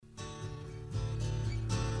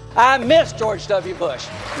I miss George W. Bush.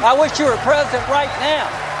 I wish you were president right now.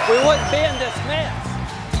 We wouldn't be in this mess.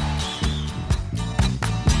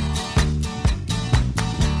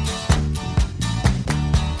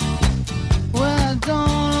 Well, I don't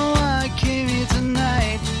know why I came here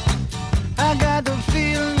tonight. I got the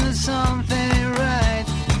feeling that something ain't right.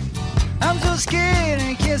 I'm so scared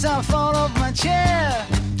in case I fall off my chair.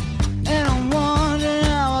 And I'm wondering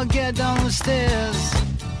how I'll get down the stairs.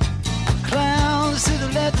 Clowns to the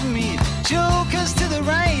left of me, jokers to the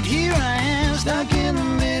right. Here I am, stuck in the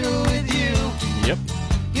middle with you. Yep.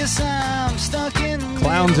 Yes, I'm stuck in the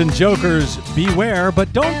Clowns and jokers, beware,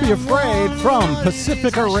 but don't be afraid. From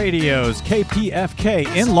Pacifica Radio's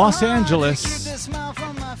KPFK in Los Angeles,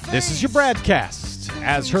 this is your BradCast,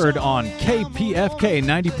 as heard on KPFK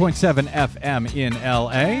 90.7 FM in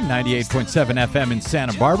LA, 98.7 FM in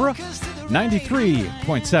Santa Barbara,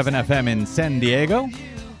 93.7 FM in San Diego,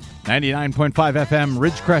 99.5 FM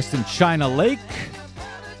Ridgecrest and China Lake.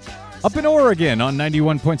 Up in Oregon on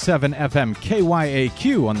 91.7 FM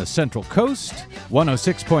KYAQ on the Central Coast,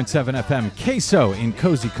 106.7 FM Queso in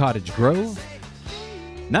Cozy Cottage Grove,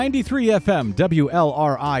 93 FM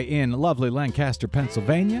WLRI in lovely Lancaster,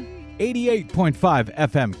 Pennsylvania, 88.5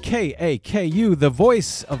 FM KAKU, the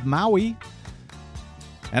voice of Maui,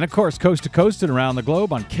 and of course coast to coast and around the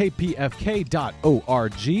globe on kpfk.org.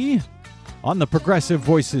 On the Progressive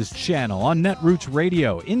Voices channel, on Netroots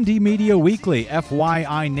Radio, Indie Media Weekly,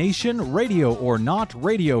 FYI Nation, Radio or Not,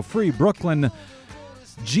 Radio Free Brooklyn,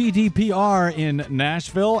 GDPR in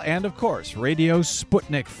Nashville, and of course, Radio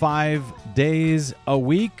Sputnik 5 days a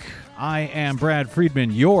week. I am Brad Friedman,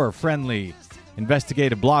 your friendly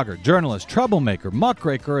investigative blogger, journalist, troublemaker,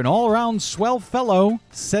 muckraker, and all-around swell fellow,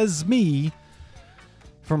 says me,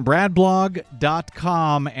 from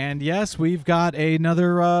bradblog.com. And yes, we've got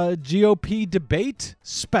another GOP debate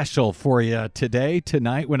special for you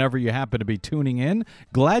tonight, whenever you happen to be tuning in.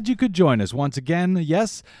 Glad you could join us once again.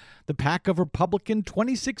 Yes, the pack of Republican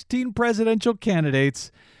 2016 presidential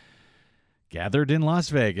candidates gathered in Las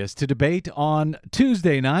Vegas to debate on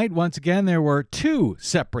Tuesday night. Once again, there were two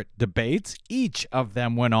separate debates. Each of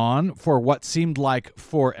them went on for what seemed like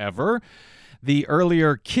forever. The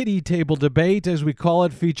earlier kiddie table debate, as we call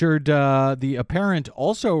it, featured the apparent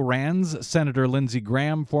also-rans Senator Lindsey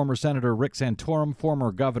Graham, former Senator Rick Santorum,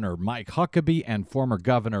 former Governor Mike Huckabee, and former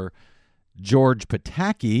Governor George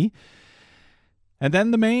Pataki. And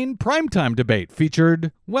then the main primetime debate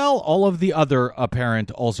featured, well, all of the other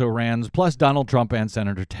apparent also-rans, plus Donald Trump and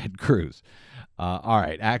Senator Ted Cruz. All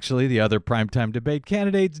right, actually, the other primetime debate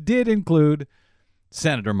candidates did include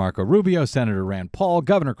Senator Marco Rubio, Senator Rand Paul,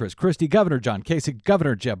 Governor Chris Christie, Governor John Kasich,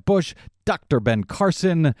 Governor Jeb Bush, Dr. Ben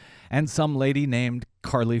Carson, and some lady named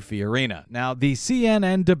Carly Fiorina. Now, the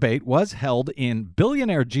CNN debate was held in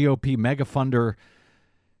billionaire GOP megafunder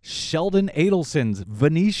Sheldon Adelson's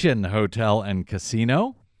Venetian Hotel and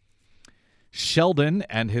Casino. Sheldon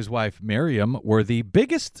and his wife Miriam were the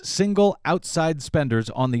biggest single outside spenders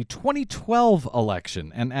on the 2012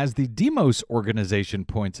 election, and as the Demos organization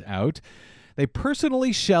points out, they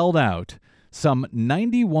personally shelled out some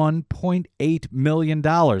 $91.8 million.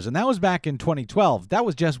 And that was back in 2012. That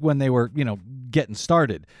was just when they were, getting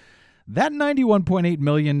started. That $91.8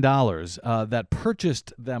 million that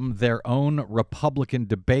purchased them their own Republican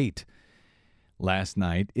debate last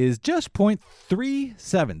night is just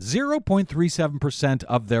 0.37%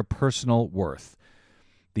 of their personal worth.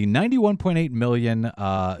 The $91.8 million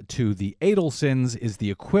to the Adelsons is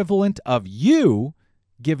the equivalent of you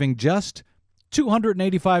giving just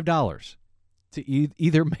 $285 to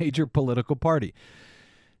either major political party.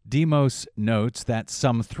 Demos notes that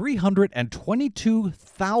some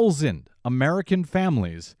 322,000 American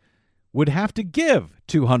families would have to give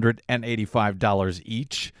 $285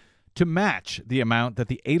 each to match the amount that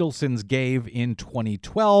the Adelsons gave in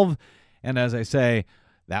 2012. And as I say,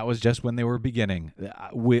 that was just when they were beginning.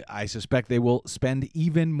 I suspect they will spend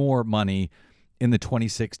even more money in the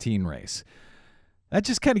 2016 race. That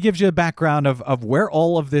just kind of gives you a background of where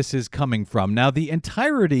all of this is coming from. Now, the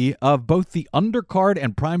entirety of both the undercard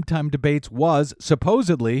and primetime debates was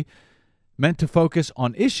supposedly meant to focus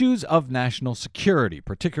on issues of national security,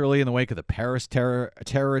 particularly in the wake of the Paris terror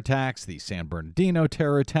attacks, the San Bernardino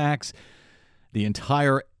terror attacks, the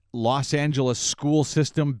entire Los Angeles school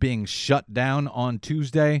system being shut down on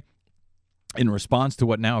Tuesday in response to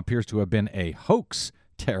what now appears to have been a hoax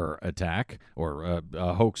terror attack, or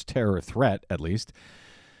a hoax terror threat, at least.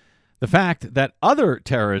 The fact that other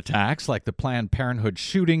terror attacks, like the Planned Parenthood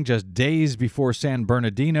shooting just days before San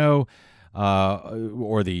Bernardino,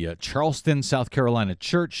 or the Charleston, South Carolina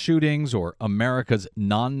church shootings, or America's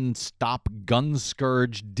nonstop gun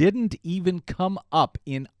scourge didn't even come up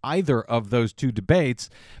in either of those two debates,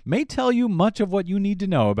 may tell you much of what you need to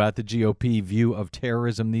know about the GOP view of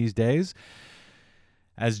terrorism these days.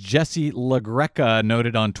 As Jesse LaGreca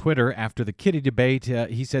noted on Twitter after the Kitty debate,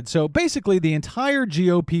 he said, so basically the entire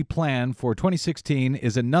GOP plan for 2016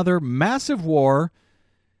 is another massive war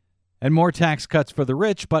and more tax cuts for the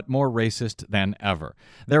rich, but more racist than ever.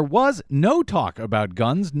 There was no talk about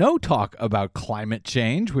guns, no talk about climate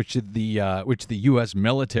change, which the U.S.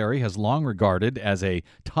 military has long regarded as a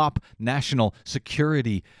top national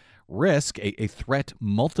security risk, a threat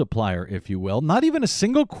multiplier, if you will. Not even a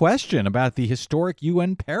single question about the historic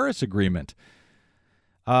UN Paris Agreement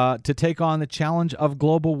to take on the challenge of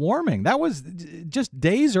global warming. That was just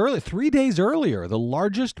days earlier, 3 days earlier, the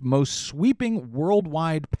largest, most sweeping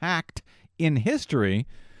worldwide pact in history,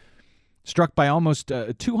 struck by almost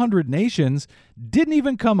 200 nations, didn't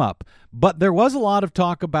even come up. But there was a lot of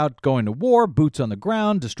talk about going to war, boots on the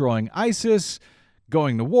ground, destroying ISIS,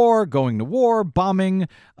 going to war, bombing,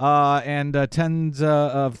 and tens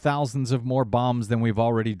of thousands of more bombs than we've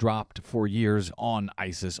already dropped for years on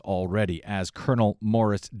ISIS already, as Colonel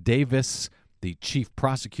Morris Davis, the chief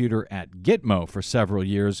prosecutor at Gitmo for several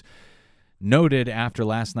years, noted after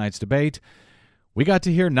last night's debate. We got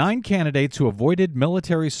to hear 9 candidates who avoided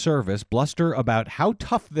military service bluster about how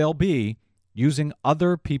tough they'll be using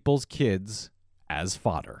other people's kids as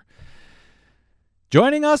fodder.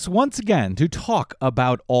 Joining us once again to talk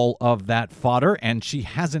about all of that fodder, and she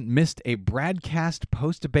hasn't missed a BradCast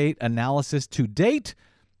post-debate analysis to date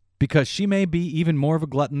because she may be even more of a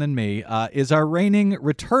glutton than me, is our reigning,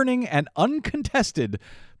 returning, and uncontested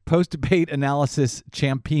post-debate analysis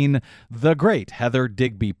champion, the great Heather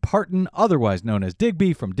Digby Parton, otherwise known as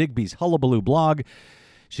Digby from Digby's Hullabaloo blog.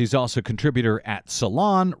 She's also a contributor at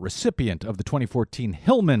Salon, recipient of the 2014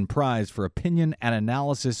 Hillman Prize for Opinion and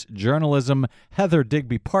Analysis Journalism. Heather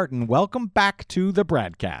Digby Parton, welcome back to the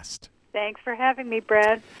BradCast. Thanks for having me,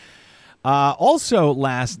 Brad. Also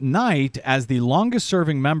last night, as the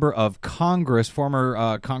longest-serving member of Congress,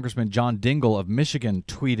 former Congressman John Dingell of Michigan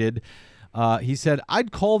tweeted, he said,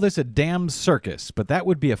 I'd call this a damn circus, but that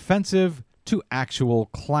would be offensive to actual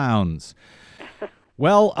clowns.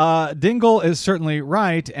 Well, Dingell is certainly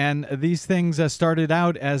right, and these things started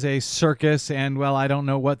out as a circus, and, well, I don't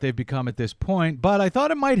know what they've become at this point, but I thought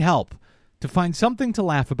it might help to find something to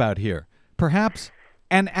laugh about here. Perhaps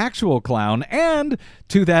an actual clown, and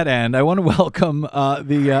to that end, I want to welcome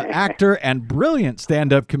the actor and brilliant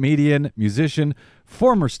stand-up comedian, musician,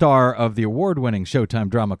 former star of the award-winning Showtime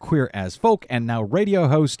drama Queer as Folk, and now radio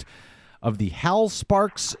host of the Hal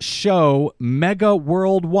Sparks Show, Mega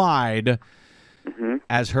Worldwide,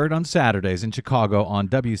 as heard on Saturdays in Chicago on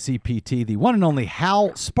WCPT. The one and only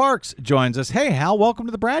Hal Sparks joins us. Hey, Hal, welcome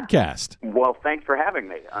to the BradCast. Well, thanks for having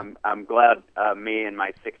me. I'm glad me and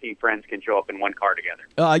my 16 friends can show up in one car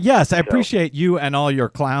together. Yes, I appreciate you and all your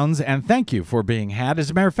clowns, and thank you for being had. As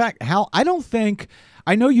a matter of fact, Hal, I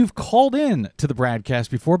know you've called in to the BradCast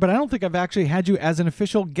before, but I don't think I've actually had you as an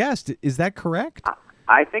official guest. Is that correct?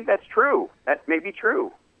 I think that's true. That may be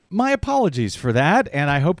true. My apologies for that, and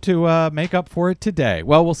I hope to make up for it today.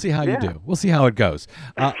 Well, we'll see how you do. We'll see how it goes.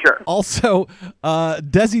 Sure. Also,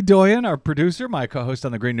 Desi Doyen, our producer, my co-host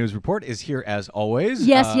on the Green News Report, is here as always.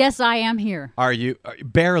 Yes, I am here. Are you?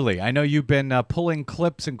 Barely. I know you've been pulling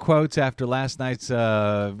clips and quotes after last night's, 6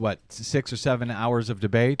 or 7 hours of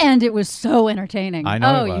debate? And it was so entertaining. I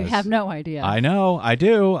know. Oh, you have no idea. I know. I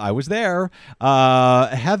do. I was there.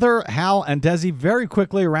 Heather, Hal, and Desi, very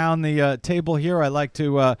quickly around the table here. I like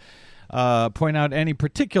to point out any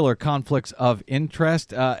particular conflicts of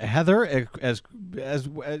interest. Heather, as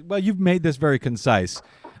well, you've made this very concise.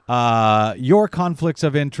 Your conflicts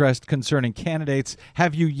of interest concerning candidates.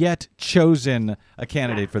 Have you yet chosen a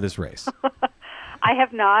candidate for this race? I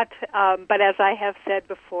have not, but as I have said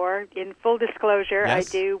before, in full disclosure, Yes.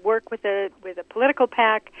 I do work with a political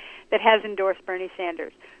PAC that has endorsed Bernie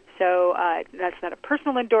Sanders. So that's not a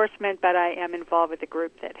personal endorsement, but I am involved with a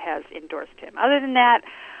group that has endorsed him. Other than that,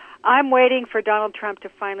 I'm waiting for Donald Trump to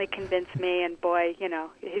finally convince me, and boy,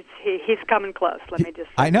 he's coming close. Let me just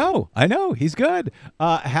say. I know, he's good.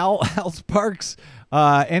 Hal Sparks,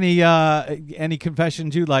 any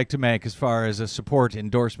confessions you'd like to make as far as support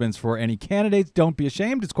endorsements for any candidates? Don't be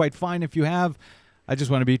ashamed. It's quite fine if you have. I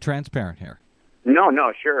just want to be transparent here.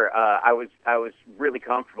 No, sure. I was really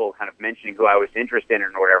comfortable kind of mentioning who I was interested in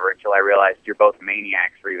or whatever until I realized you're both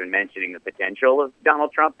maniacs for even mentioning the potential of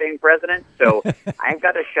Donald Trump being president. So I've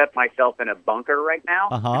got to shut myself in a bunker right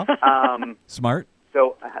now. Smart.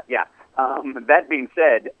 So, yeah. That being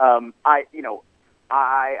said, I'm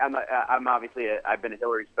obviously I've been a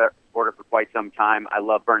Hillary supporter for quite some time. I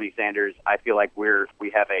love Bernie Sanders. I feel like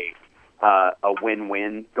we have a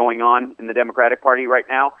win-win going on in the Democratic Party right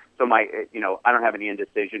now. So I don't have any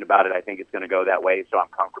indecision about it. I think it's going to go that way. So I'm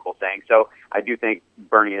comfortable saying so. I do think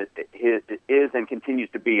Bernie is and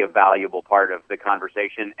continues to be a valuable part of the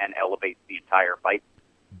conversation and elevates the entire fight.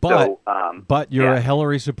 But you're a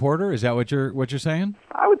Hillary supporter? Is that what you're saying?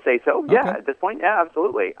 I would say so. Yeah, Okay. at this point, yeah,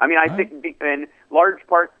 absolutely. I mean, I think in large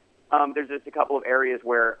part, there's just a couple of areas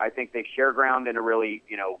where I think they share ground in a really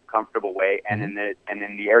comfortable way, and in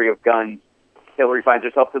the area of guns, Hillary finds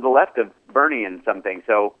herself to the left of Bernie in something.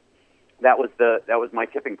 So that was my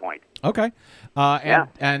tipping point. Okay.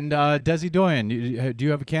 And Desi Doyen, do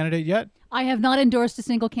you have a candidate yet? I have not endorsed a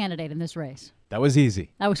single candidate in this race. That was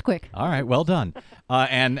easy. That was quick. All right, well done.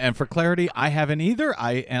 And for clarity, I haven't either.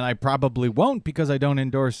 I probably won't because I don't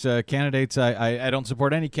endorse candidates. I don't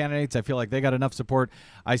support any candidates. I feel like they got enough support.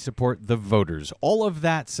 I support the voters. All of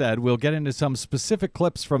that said, we'll get into some specific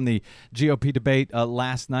clips from the GOP debate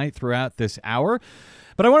last night throughout this hour.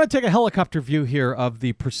 But I want to take a helicopter view here of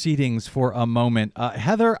the proceedings for a moment.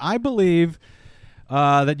 Heather, I believe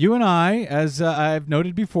that you and I, as I've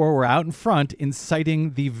noted before, were out in front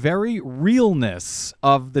inciting the very realness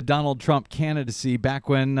of the Donald Trump candidacy back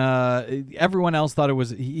when everyone else thought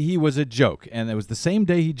he was a joke. And it was the same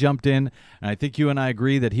day he jumped in, and I think you and I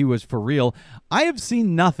agree that he was for real. I have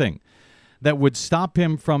seen nothing that would stop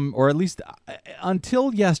him from, or at least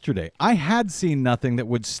until yesterday, I had seen nothing that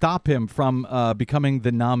would stop him from becoming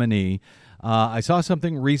the nominee. I saw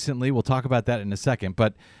something recently. We'll talk about that in a second.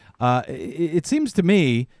 But it seems to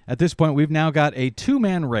me at this point we've now got a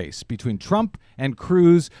two-man race between Trump and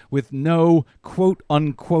Cruz with no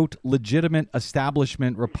quote-unquote legitimate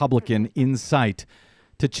establishment Republican in sight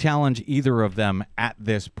to challenge either of them at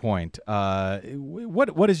this point.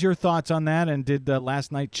 What is your thoughts on that? And did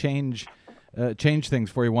last night change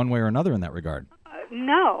things for you one way or another in that regard?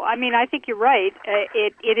 No, I mean, I think you're right.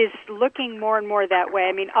 It is looking more and more that way.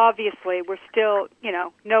 I mean, obviously, we're still,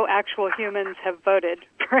 no actual humans have voted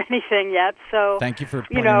for anything yet. So thank you for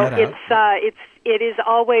pointing that out. It is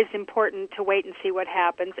always important to wait and see what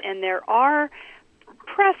happens. And there are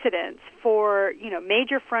precedents for,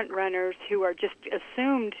 major front runners who are just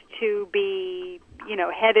assumed to be,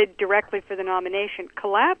 headed directly for the nomination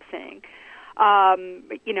collapsing.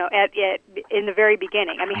 In the very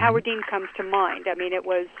beginning. I mean, Howard Dean comes to mind. I mean, it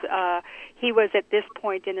was he was at this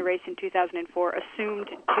point in the race in 2004 assumed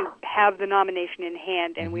to have the nomination in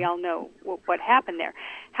hand, and we all know what happened there.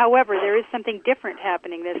 However, there is something different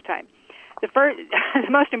happening this time. The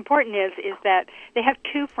most important is that they have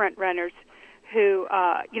two front runners who,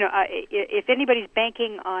 if anybody's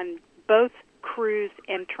banking on both Cruz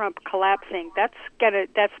and Trump collapsing, that's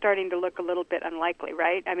starting to look a little bit unlikely,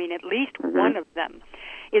 right? I mean, at least one of them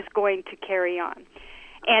is going to carry on.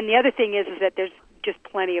 And the other thing is that there's just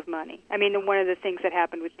plenty of money. I mean, one of the things that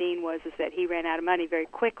happened with Dean was that he ran out of money very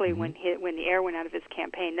quickly when the air went out of his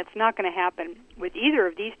campaign. That's not going to happen with either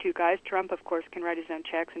of these two guys. Trump, of course, can write his own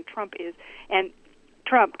checks, and Trump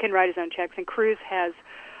can write his own checks, and Cruz has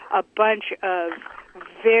a bunch of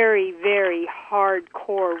very, very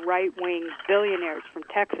hardcore right-wing billionaires from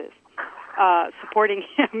Texas supporting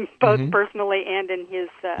him both personally and in his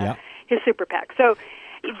super PAC. So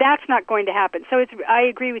that's not going to happen. So I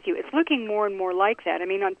agree with you. It's looking more and more like that. I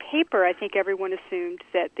mean, on paper, I think everyone assumed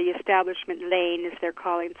that the establishment lane, as they're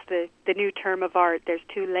calling it, the new term of art. There's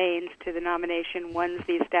two lanes to the nomination. One's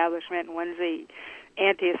the establishment and one's the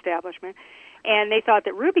anti-establishment. And they thought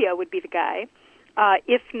that Rubio would be the guy,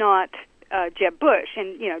 if not Jeb Bush.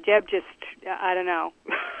 And Jeb just I don't know.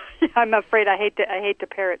 I'm afraid I hate to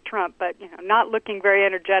parrot Trump, but not looking very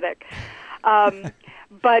energetic.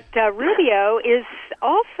 But Rubio is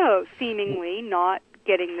also seemingly not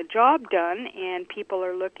getting the job done, and people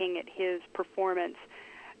are looking at his performance,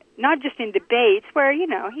 not just in debates where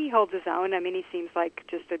he holds his own. I mean, he seems like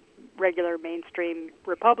just a regular mainstream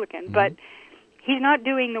Republican, but he's not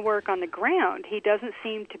doing the work on the ground. He doesn't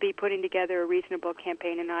seem to be putting together a reasonable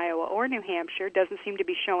campaign in Iowa or New Hampshire. Doesn't seem to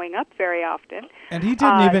be showing up very often. And he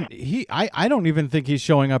didn't I don't even think he's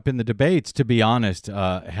showing up in the debates, to be honest,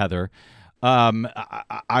 Heather.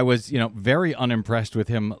 I was, very unimpressed with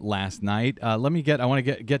him last night. I want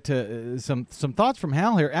to get to some thoughts from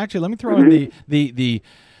Hal here. Actually, let me throw in the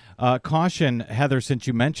caution, Heather, since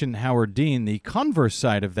you mentioned Howard Dean. The converse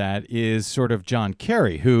side of that is sort of John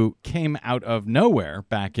Kerry, who came out of nowhere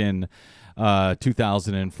back in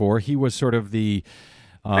 2004. He was sort of the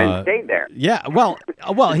And stayed there. Yeah, well,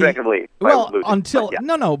 Effectively, until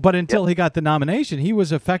he got the nomination, he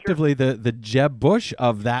was effectively the Jeb Bush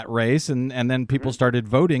of that race, and then people started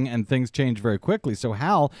voting, and things changed very quickly. So,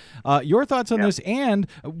 Hal, your thoughts on this? And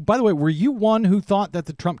by the way, were you one who thought that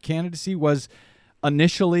the Trump candidacy was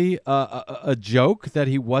initially a joke, that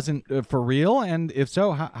he wasn't for real? And if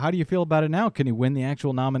so, how do you feel about it now? Can he win the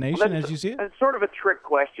actual nomination as you see it? It's sort of a trick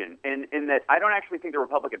question in that I don't actually think the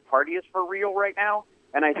Republican Party is for real right now.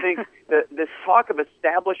 And I think this talk of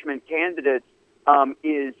establishment candidates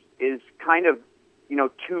is kind of,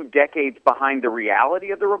 2 decades behind the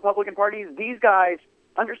reality of the Republican Party. These guys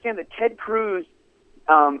understand that Ted Cruz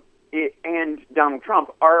and Donald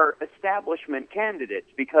Trump are establishment candidates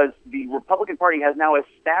because the Republican Party has now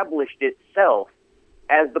established itself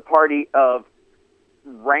as the party of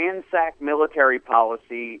ransacked military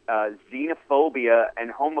policy, xenophobia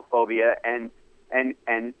and homophobia, and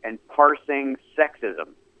parsing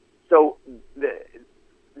sexism. So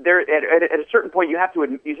there, at a certain point, you have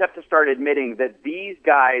to start admitting that these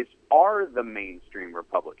guys are the mainstream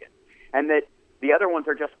Republican, and that the other ones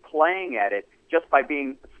are just playing at it just by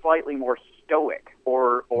being slightly more stoic,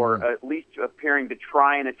 or at least appearing to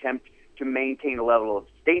try and attempt to maintain a level of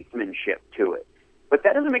statesmanship to it. But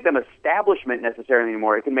that doesn't make them establishment necessarily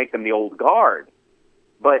anymore. It can make them the old guard.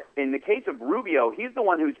 But in the case of Rubio, he's the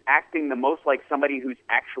one who's acting the most like somebody who's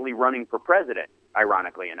actually running for president,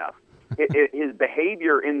 ironically enough. His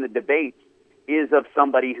behavior in the debates is of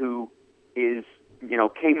somebody who is,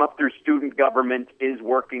 came up through student government, is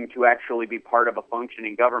working to actually be part of a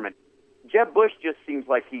functioning government. Jeb Bush just seems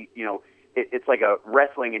like it's like a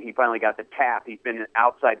wrestling, and he finally got the tap. He's been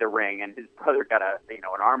outside the ring, and his brother got an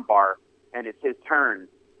arm bar, and it's his turn.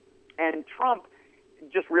 And Trump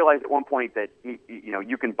just realized at one point that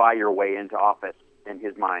you can buy your way into office in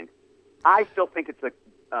his mind. I still think it's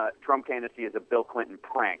Trump candidacy is a Bill Clinton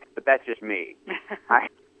prank, but that's just me.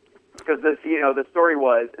 Because the story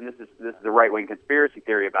was, and this is the right wing conspiracy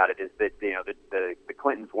theory about it, is that the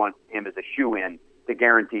Clintons want him as a shoo-in to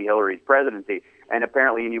guarantee Hillary's presidency, and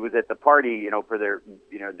apparently he was at the party for their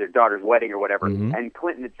daughter's wedding or whatever, and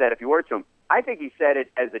Clinton had said a few words to him. I think he said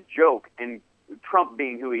it as a joke, and Trump,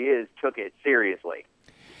 being who he is, took it seriously.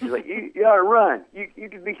 He's like, you ought to run. You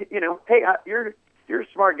could be, hey, you're a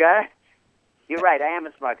smart guy. You're right. I am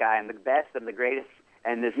a smart guy. I'm the best. I'm the greatest.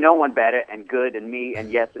 And there's no one better and good and me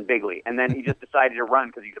and yes and bigly. And then he just decided to run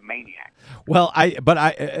because he's a maniac. Well,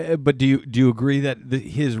 but do you agree that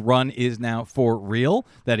his run is now for real?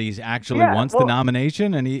 That he's actually wants the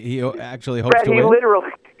nomination and he actually hopes to win?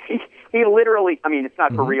 He literally. I mean, it's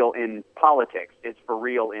not for real in politics. It's for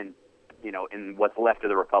real in what's left of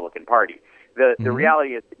the Republican Party. The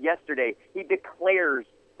reality is, yesterday he declares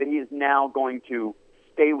that he is now going to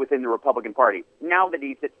stay within the Republican Party. Now that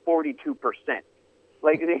he's at 42%.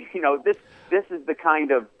 Like, this is the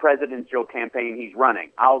kind of presidential campaign he's running.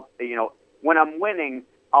 When I'm winning,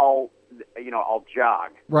 I'll jog.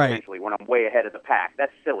 Right. Essentially, when I'm way ahead of the pack.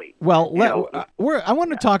 That's silly. Well, I'm going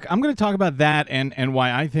to talk about that and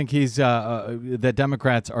why I think that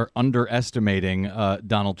Democrats are underestimating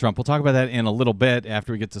Donald Trump. We'll talk about that in a little bit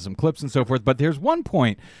after we get to some clips and so forth. But there's one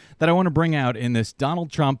point that I want to bring out in this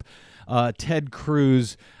Donald Trump Ted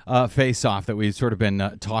Cruz face-off that we've sort of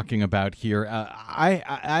been talking about here.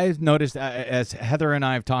 I've noticed, as Heather and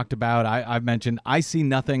I have talked about, I've mentioned, I see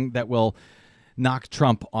nothing that will knock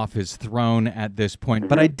Trump off his throne at this point.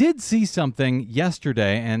 But I did see something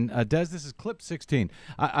yesterday, and Des, this is clip 16.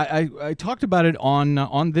 I talked about it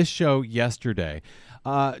on this show yesterday.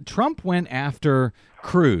 Trump went after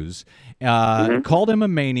Cruz, called him a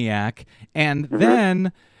maniac, and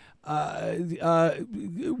then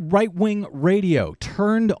right-wing radio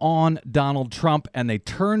turned on Donald Trump, and they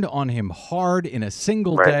turned on him hard in a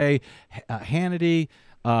single day. Hannity,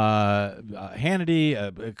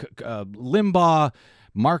 Limbaugh,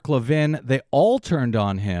 Mark Levin, they all turned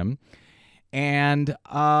on him. And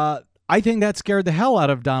I think that scared the hell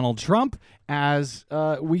out of Donald Trump, as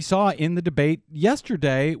we saw in the debate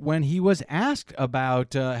yesterday when he was asked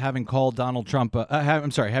about having called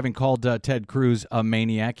having called Ted Cruz a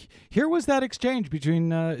maniac. Here was that exchange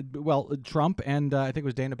between, Trump and I think it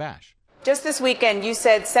was Dana Bash. Just this weekend, you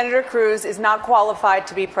said Senator Cruz is not qualified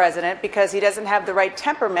to be president because he doesn't have the right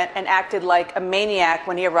temperament and acted like a maniac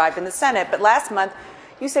when he arrived in the Senate. But last month,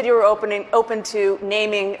 you said you were open to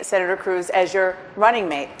naming Senator Cruz as your running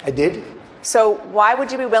mate. I did. So why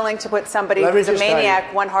would you be willing to put somebody who's a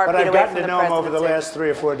maniac one heartbeat away from the presidency? But I've gotten to know him over the last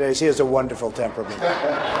 3 or 4 days. He has a wonderful temperament.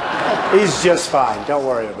 He's just fine. Don't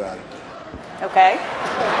worry about it. Okay.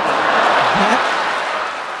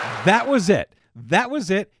 That was it. That was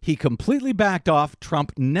it. He completely backed off.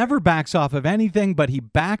 Trump never backs off of anything, but he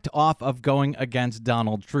backed off of going against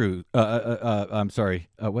Donald Trump. I'm sorry.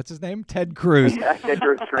 What's his name? Ted Cruz. Ted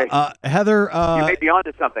Cruz, great. Heather. You may be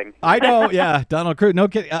onto something. I know. Yeah, Donald Cruz. No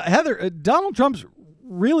kidding. Heather, Donald Trump's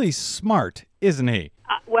really smart, isn't he?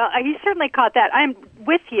 Well, he certainly caught that. I'm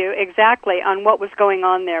with you exactly on what was going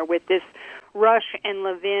on there with this Rush and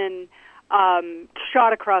Levin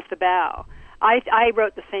shot across the bow. I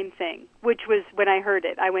wrote the same thing, which was when I heard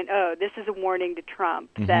it. I went, oh, this is a warning to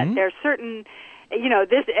Trump that there's certain,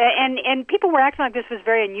 this, and people were acting like this was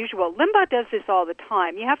very unusual. Limbaugh does this all the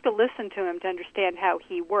time. You have to listen to him to understand how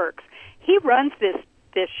he works. He runs this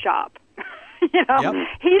shop.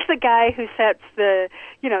 He's the guy who sets the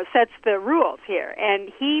rules here.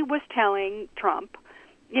 And he was telling Trump,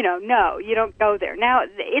 no, you don't go there. Now,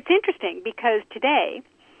 it's interesting because today,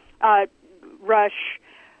 Rush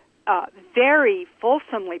very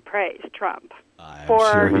fulsomely praised Trump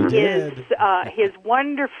for his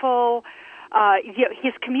wonderful,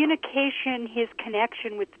 his communication, his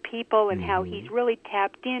connection with the people, and how he's really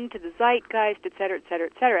tapped into the zeitgeist, et cetera, et cetera,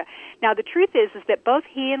 et cetera. Now, the truth is that both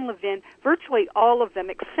he and Levin, virtually all of them,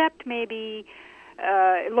 except maybe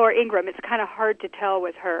Laura Ingraham, it's kind of hard to tell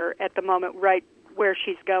with her at the moment right where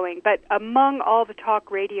she's going, but among all the talk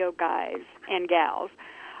radio guys and gals,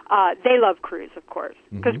 they love Cruz, of course,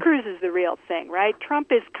 because Cruz is the real thing, right?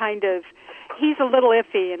 Trump is he's a little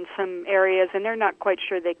iffy in some areas, and they're not quite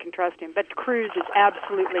sure they can trust him. But Cruz is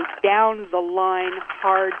absolutely down-the-line,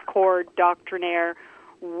 hardcore, doctrinaire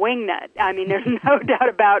wingnut. I mean, there's no doubt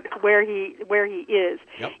about where he is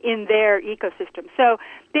in their ecosystem. So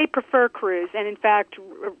they prefer Cruz, and in fact,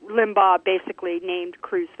 Limbaugh basically named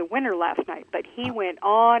Cruz the winner last night. But he went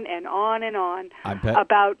on and on and on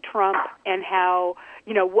about Trump and how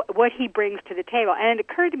what he brings to the table. And it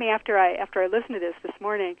occurred to me after I listened to this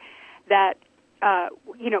morning that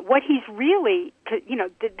what he's really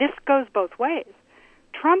this goes both ways.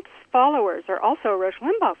 Trump's followers are also Rush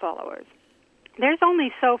Limbaugh followers. There's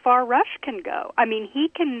only so far Rush can go. I mean, he's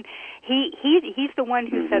the one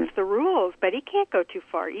who sets the rules, but he can't go too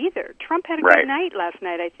far either. Trump had a good night last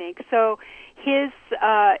night, I think. So his,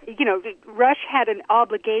 Rush had an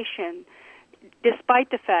obligation, despite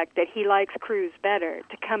the fact that he likes Cruz better,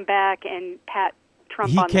 to come back and pat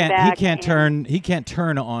Trump on the back. He can't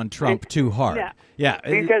turn on Trump too hard. Yeah.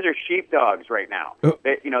 These guys are sheepdogs right now.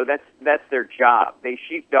 That's their job. They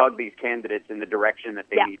sheepdog these candidates in the direction that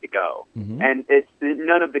they need to go. And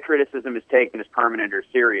none of the criticism is taken as permanent or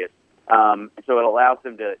serious. So it allows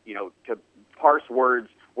them to parse words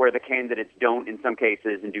where the candidates don't in some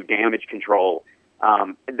cases and do damage control.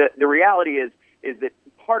 The reality is that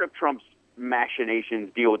part of Trump's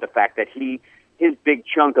machinations deal with the fact that his big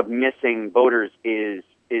chunk of missing voters is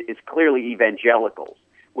clearly evangelicals,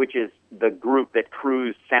 which is the group that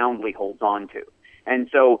Cruz soundly holds on to. And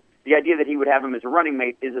so the idea that he would have him as a running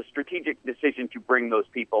mate is a strategic decision to bring those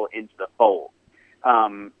people into the fold,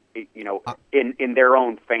 in their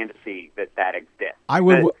own fantasy that exists. Go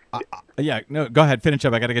ahead, finish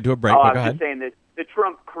up. I got to get to a break. Go ahead. I'm just saying that the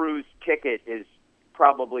Trump-Cruz ticket is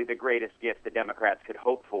probably the greatest gift the Democrats could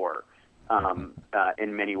hope for.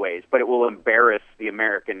 In many ways, but it will embarrass the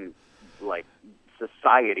American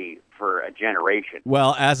society for a generation.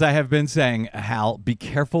 Well, as I have been saying, Hal, be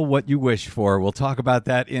careful what you wish for. We'll talk about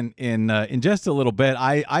that in just a little bit.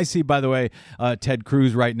 I see, by the way, Ted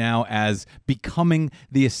Cruz right now as becoming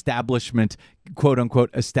the establishment, quote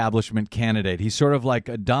unquote, establishment candidate. He's sort of like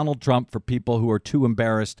a Donald Trump for people who are too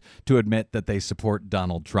embarrassed to admit that they support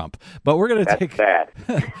Donald Trump. But we're going to take sad.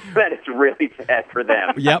 That is really sad for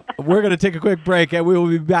them. Yep. We're going to take a quick break, and we will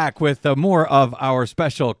be back with more of our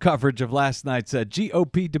special coverage of last night's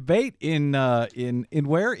GOP debate in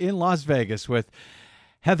where? In Las Vegas with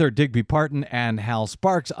Heather Digby Parton and Hal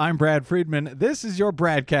Sparks. I'm Brad Friedman. This is your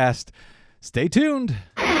BradCast. Stay tuned.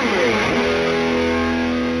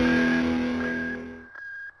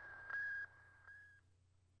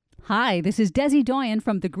 Hi, this is Desi Doyen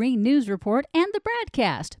from the Green News Report and the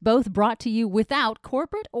BradCast, both brought to you without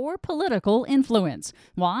corporate or political influence.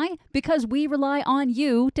 Why? Because we rely on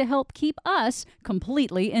you to help keep us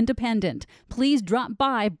completely independent. Please drop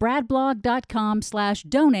by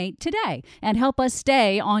bradblog.com/donate today and help us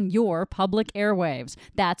stay on your public airwaves.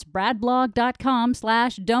 That's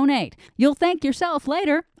bradblog.com/donate. You'll thank yourself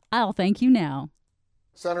later. I'll thank you now.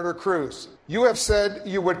 Senator Cruz, you have said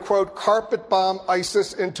you would, quote, carpet bomb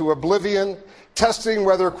ISIS into oblivion, testing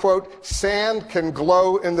whether, quote, sand can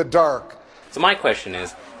glow in the dark. So my question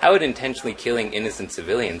is, how would intentionally killing innocent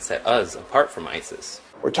civilians set us apart from ISIS?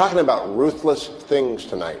 We're talking about ruthless things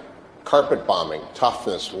tonight. Carpet bombing,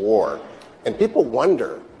 toughness, war. And people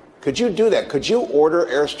wonder, Could you do that? Could you order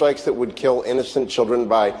airstrikes that would kill innocent children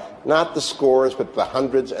by not the scores, but the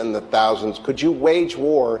hundreds and the thousands? Could you wage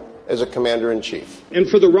war as a commander-in-chief? And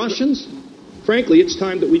for the Russians, frankly, it's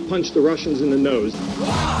time that we punch the Russians in the nose.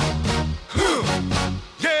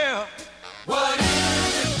 Yeah. What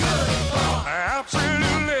is it good for?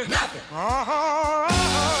 Absolutely nothing.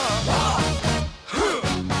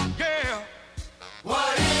 Yeah.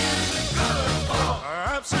 What is it good for?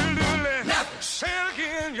 Absolutely nothing. Say it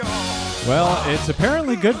again, y'all. Well, it's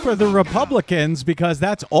apparently good for the Republicans because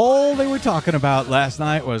that's all they were talking about last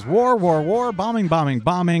night was war, war, war, bombing, bombing,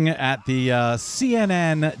 bombing at the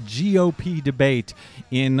CNN GOP debate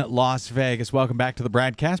in Las Vegas. Welcome back to the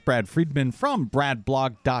BradCast. Brad Friedman from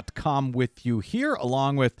bradblog.com with you here,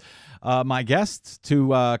 along with my guests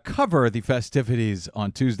to cover the festivities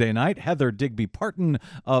on Tuesday night, Heather Digby Parton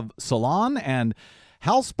of Salon and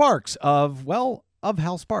Hal Sparks of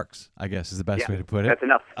Hal Sparks, I guess is the best way to put it. That's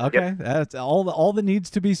enough. Okay, Yep. That's all that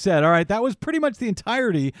needs to be said. All right, that was pretty much the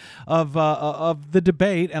entirety of the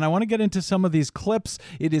debate, and I want to get into some of these clips.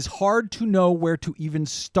 It is hard to know where to even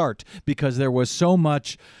start because there was so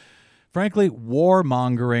much, frankly,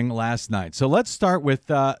 warmongering last night. So let's start with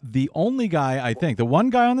the only guy, I think, the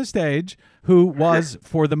one guy on the stage who was,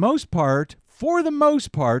 for the most part,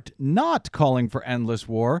 not calling for endless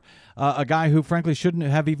war, a guy who, frankly, shouldn't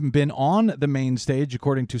have even been on the main stage,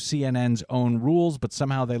 according to CNN's own rules, but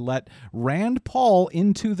somehow they let Rand Paul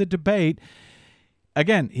into the debate.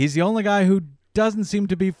 Again, he's the only guy who doesn't seem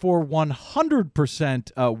to be for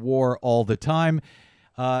 100% war all the time.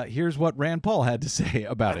 Here's what Rand Paul had to say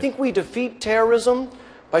about it. I think we defeat terrorism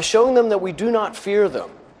by showing them that we do not fear them.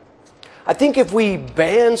 I think if we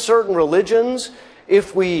ban certain religions,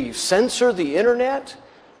 if we censor the internet,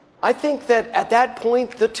 I think that at that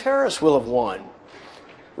point the terrorists will have won.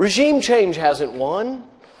 Regime change hasn't won.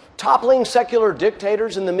 Toppling secular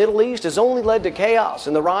dictators in the Middle East has only led to chaos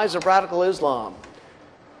and the rise of radical Islam.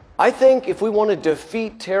 I think if we want to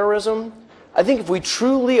defeat terrorism, I think if we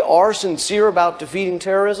truly are sincere about defeating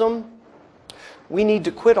terrorism, we need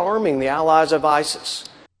to quit arming the allies of ISIS.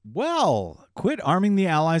 Well, quit arming the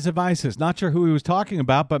allies of ISIS. Not sure who he was talking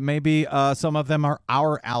about, but maybe some of them are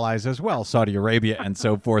our allies as well, Saudi Arabia and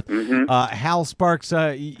so forth. Hal Sparks,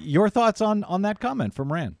 your thoughts on that comment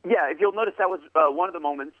from Rand? Yeah, if you'll notice, that was one of the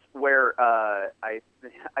moments where I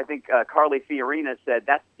think Carly Fiorina said,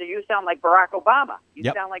 "You sound like Barack Obama. You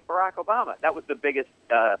sound like Barack Obama." That was the biggest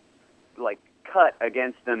cut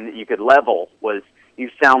against them that you could level was, "You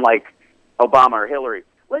sound like Obama or Hillary."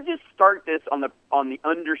 Let's just start this on the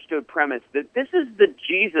understood premise that this is the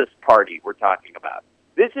Jesus party we're talking about.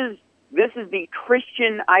 This is the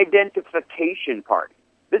Christian identification party.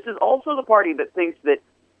 This is also the party that thinks that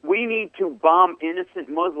we need to bomb innocent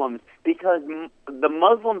Muslims because the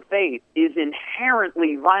Muslim faith is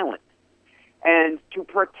inherently violent. And to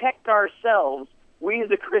protect ourselves, we as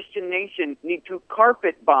a Christian nation need to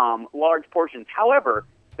carpet bomb large portions. However,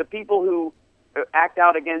 the people who act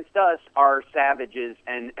out against us are savages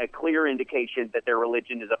and a clear indication that their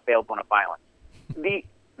religion is a failed one of violence.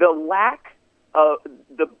 The lack of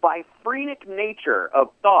the biphrenic nature of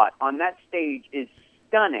thought on that stage is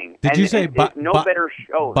stunning. Did you say no better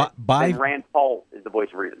show than Rand Paul is the voice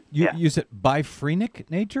of reason? You said biphrenic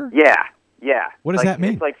nature? Yeah. What does that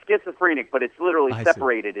mean? It's like schizophrenic, but it's literally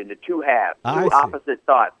separated into two halves, two opposite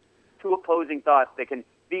thoughts, two opposing thoughts that can.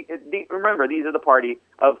 Remember, these are the party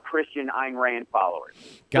of Christian Ayn Rand followers.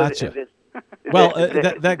 Gotcha.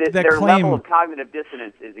 Their level of cognitive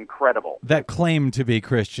dissonance is incredible. That claim to be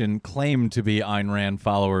Christian, claim to be Ayn Rand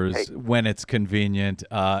followers when it's convenient.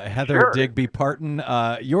 Heather Digby Parton,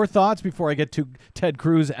 your thoughts before I get to Ted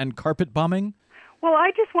Cruz and carpet bombing? Well,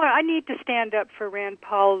 I need to stand up for Rand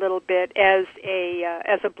Paul a little bit as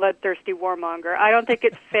a bloodthirsty warmonger. I don't think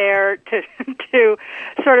it's fair to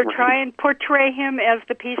sort of try and portray him as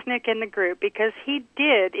the peacenik in the group, because he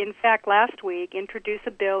did, in fact, last week introduce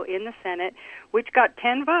a bill in the Senate which got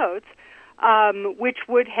 10 votes, which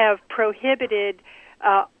would have prohibited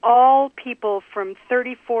all people from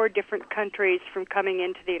 34 different countries from coming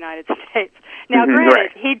into the United States. Now,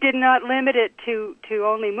 granted, he did not limit it to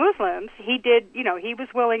only Muslims. He did, he was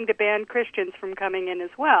willing to ban Christians from coming in as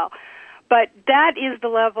well. But that is the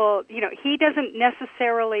level, he doesn't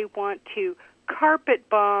necessarily want to carpet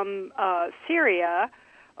bomb Syria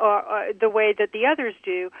or the way that the others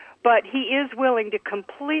do, but he is willing to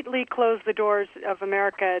completely close the doors of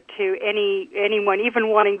America to anyone, even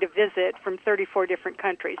wanting to visit from 34 different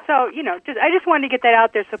countries. So, I just wanted to get that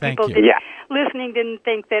out there so people listening didn't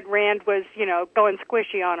think that Rand was, going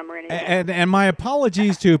squishy on him or anything. And my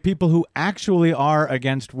apologies to people who actually are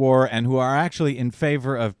against war and who are actually in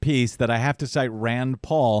favor of peace, that I have to cite Rand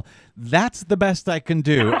Paul. That's the best I can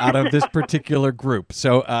do out of this particular group.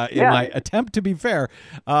 So in my attempt to be fair,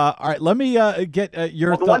 all right, let me get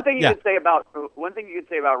your thought. One thing you could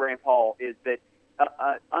say about Rand Paul is that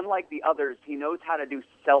unlike the others, he knows how to do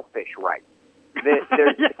selfish right.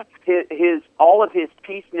 All of his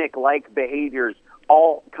peacenik-like behaviors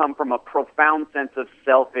all come from a profound sense of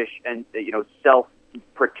selfish and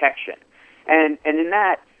self-protection, and in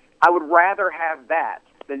that, I would rather have that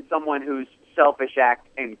than someone whose selfish act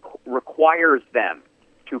and requires them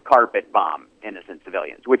to carpet bomb innocent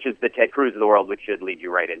civilians, which is the Ted Cruz of the world, which should lead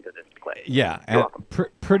you right into this place. Yeah, and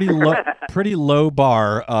pretty low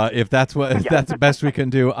bar. If that's the best we can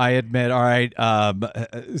do, I admit. All right.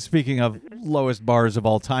 Speaking of lowest bars of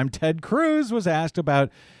all time, Ted Cruz was asked about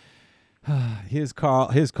his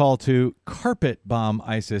call to carpet bomb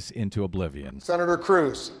ISIS into oblivion. Senator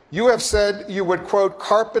Cruz, you have said you would, quote,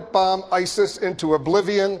 carpet bomb ISIS into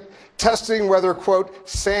oblivion, testing whether, quote,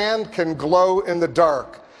 sand can glow in the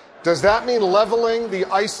dark. Does that mean leveling the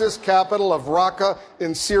ISIS capital of Raqqa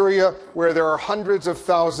in Syria, where there are hundreds of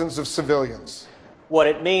thousands of civilians? What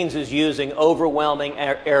it means is using overwhelming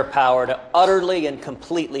air power to utterly and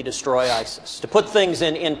completely destroy ISIS. To put things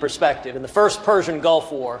in perspective, in the first Persian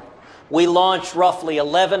Gulf War, we launched roughly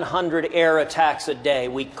 1,100 air attacks a day.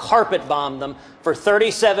 We carpet bombed them for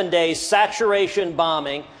 37 days, saturation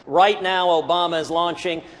bombing. Right now, Obama is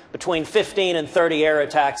launching between 15 and 30 air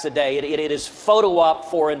attacks a day. It is photo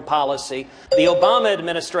op foreign policy. The Obama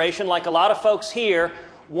administration, like a lot of folks here,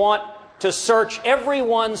 want to search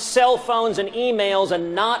everyone's cell phones and emails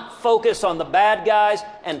and not focus on the bad guys,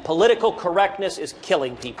 and political correctness is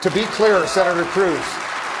killing people. To be clear, Senator Cruz,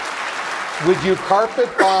 would you carpet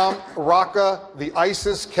bomb Raqqa, the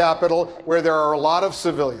ISIS capital, where there are a lot of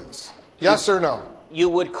civilians? Yes or no? You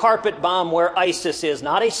would carpet bomb where ISIS is,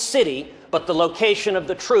 not a city, but the location of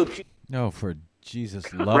the troops. No, for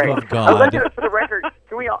Jesus' love of God. For the record,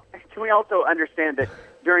 can we also understand that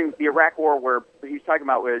during the Iraq War, where he's talking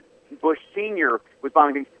about where Bush Sr. was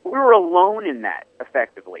bombing things, we were alone in that,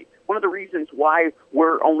 effectively. One of the reasons why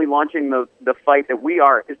we're only launching the fight that we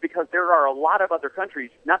are is because there are a lot of other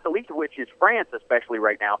countries, not the least of which is France, especially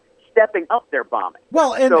right now, stepping up their bombing.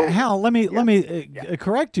 Well, and Hal, let me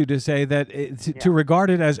correct you to say that to regard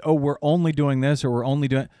it as, we're only doing this or we're only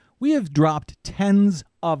doing... We have dropped tens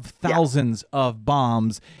of thousands of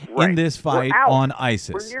bombs in this fight on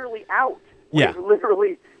ISIS. We're nearly out. Yeah. We're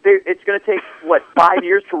literally, it's going to take, 5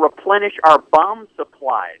 years to replenish our bomb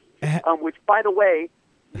supplies, which, by the way,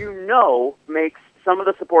 makes some of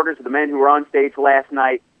the supporters of the men who were on stage last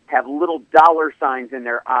night have little dollar signs in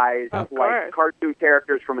their eyes, like cartoon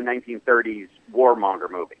characters from a 1930s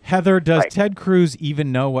warmonger movie. Heather, does Ted Cruz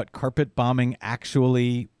even know what carpet bombing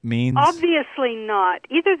actually means? Obviously not.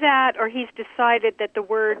 Either that or he's decided that the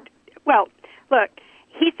word... Well, look,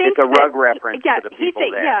 he thinks... It's a rug reference to the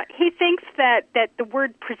people there. Yeah, he thinks that the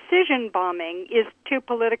word precision bombing is too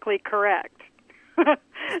politically correct.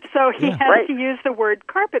 So he has to use the word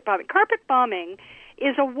carpet bombing. Carpet bombing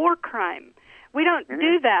is a war crime. We don't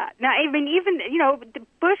do that. Now, even the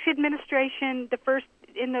Bush administration,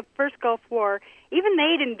 in the first Gulf War, even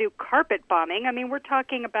they didn't do carpet bombing. I mean, we're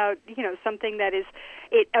talking about, something that is,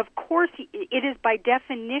 of course, it is by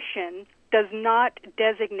definition does not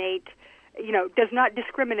designate, does not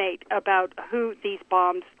discriminate about who these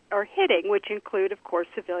bombs are hitting, which include, of course,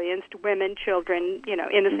 civilians, women, children,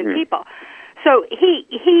 innocent people. So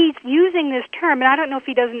he's using this term, and I don't know if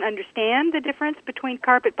he doesn't understand the difference between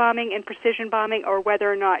carpet bombing and precision bombing, or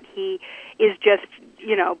whether or not he is just,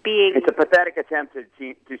 being... It's a pathetic attempt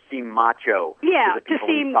to seem macho. Yeah, to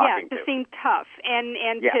seem tough, and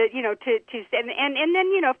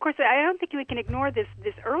then of course, I don't think we can ignore this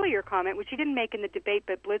earlier comment, which he didn't make in the debate,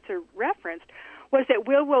 but Blitzer referenced, was that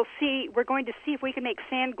we're going to see if we can make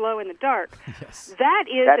sand glow in the dark. Yes. That's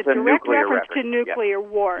a direct reference to nuclear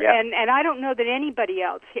war, Yep. and I don't know that anybody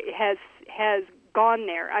else has gone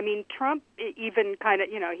there. I mean, Trump even kind of,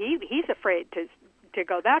 he's afraid to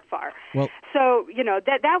go that far. Well, so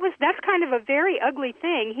that's kind of a very ugly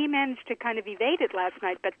thing. He managed to kind of evade it last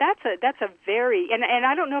night, but that's a very and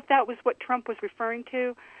I don't know if that was what Trump was referring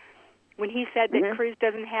to when he said that Cruz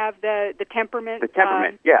doesn't have the temperament. The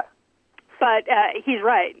temperament, yeah. But he's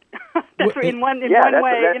right. In one way,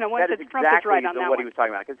 once it's Trump is right on that what he was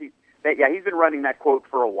talking about, because he's been running that quote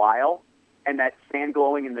for a while, and that sand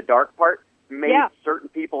glowing in the dark part made certain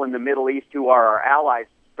people in the Middle East who are our allies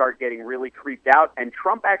start getting really creeped out. And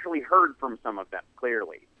Trump actually heard from some of them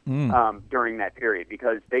clearly during that period,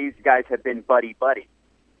 because these guys have been buddy-buddy.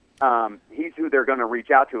 He's who they're going to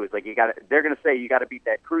reach out to. Is like, they're going to say, you got to beat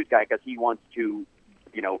that Cruz guy because he wants to,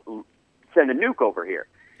 send a nuke over here.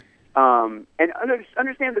 And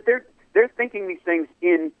understand that they're thinking these things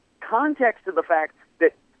in context of the fact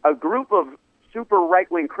that a group of super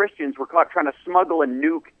right-wing Christians were caught trying to smuggle a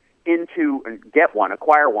nuke into, and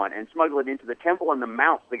acquire one, and smuggle it into the Temple on the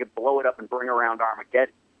Mount so they could blow it up and bring around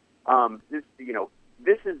Armageddon.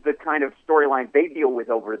 This is the kind of storyline they deal with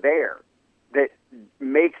over there that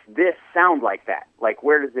makes this sound like that. Like,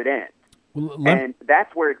 where does it end? And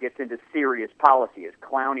that's where it gets into serious policy, as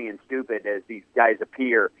clowny and stupid as these guys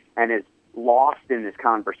appear, and as lost in this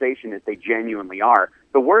conversation as they genuinely are.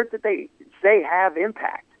 The words that they say have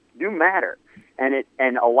impact, do matter.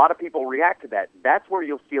 And a lot of people react to that. That's where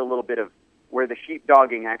you'll see a little bit of where the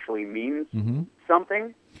sheepdogging actually means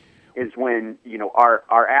something, is when,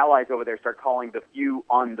 our allies over there start calling the few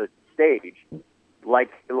on the stage, like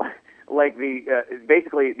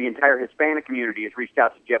basically the entire Hispanic community has reached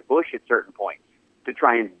out to Jeb Bush at certain points to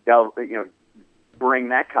try and bring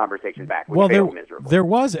that conversation back. Well, there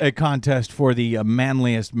was a contest for the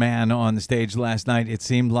manliest man on the stage last night, it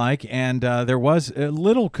seemed like, and there was a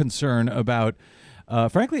little concern about,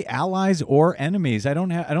 frankly, allies or enemies. I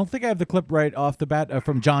don't think I have the clip right off the bat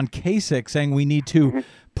from John Kasich saying we need to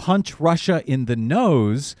punch Russia in the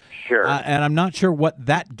nose. Sure. And I'm not sure what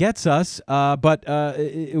that gets us, but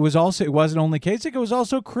it wasn't only Kasich, it was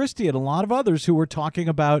also Christie and a lot of others who were talking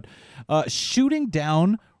about shooting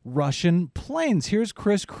down Russian planes. Here's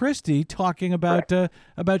Chris Christie talking about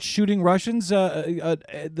shooting Russians,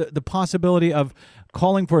 the possibility of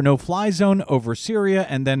calling for a no-fly zone over Syria,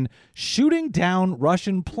 and then shooting down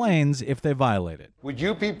Russian planes if they violate it. Would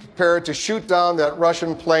you be prepared to shoot down that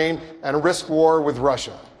Russian plane and risk war with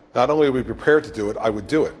Russia? Not only are we prepared to do it, I would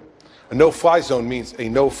do it. A no-fly zone means a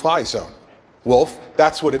no-fly zone. Wolf,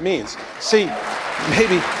 that's what it means. See,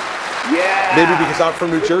 maybe because I'm from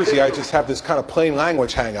New Jersey, I just have this kind of plain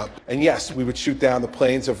language hang up. And yes, we would shoot down the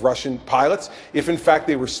planes of Russian pilots if in fact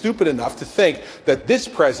they were stupid enough to think that this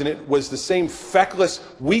president was the same feckless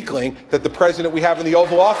weakling that the president we have in the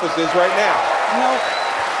Oval Office is right now.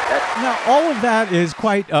 Now, all of that is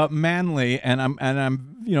quite manly, and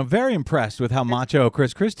I'm very impressed with how macho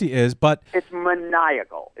Chris Christie is. But it's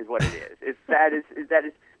maniacal, is what it is.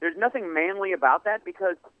 There's nothing manly about that,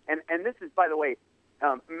 because and this is, by the way,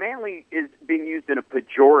 manly is being used in a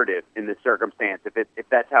pejorative in this circumstance. If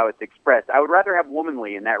that's how it's expressed, I would rather have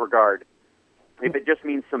womanly in that regard. If it just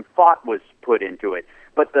means some thought was put into it,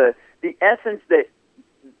 but the essence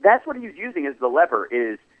that's what he's using as the lever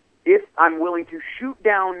is, if I'm willing to shoot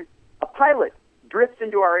down a pilot drifts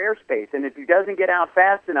into our airspace, and if he doesn't get out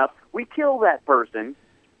fast enough, we kill that person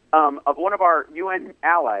of one of our UN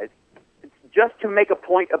allies, just to make a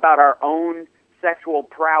point about our own sexual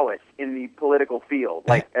prowess in the political field,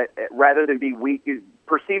 rather than be weak,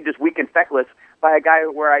 perceived as weak and feckless by a guy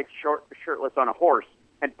who rides shirtless on a horse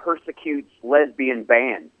and persecutes lesbian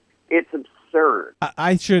bands. It's absurd.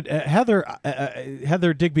 I should,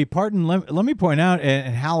 Heather Digby Parton, let me point out,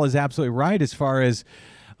 and Hal is absolutely right as far as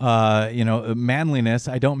manliness.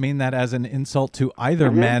 I don't mean that as an insult to either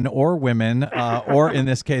men or women, or in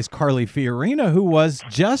this case, Carly Fiorina, who was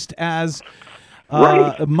just as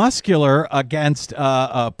muscular against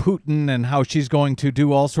Putin and how she's going to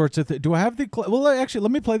do all sorts of things. Do I have the clip? Well, actually,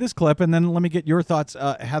 let me play this clip, and then let me get your thoughts,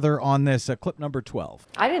 Heather, on this. Clip number 12.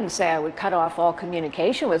 I didn't say I would cut off all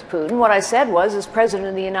communication with Putin. What I said was, as President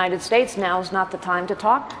of the United States, now is not the time to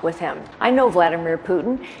talk with him. I know Vladimir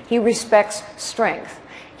Putin. He respects strength.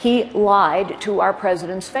 He lied to our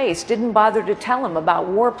president's face, didn't bother to tell him about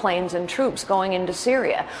warplanes and troops going into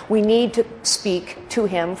Syria. We need to speak to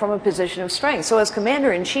him from a position of strength. So as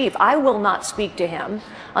commander-in-chief, I will not speak to him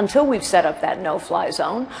until we've set up that no-fly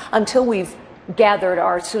zone, until we've gathered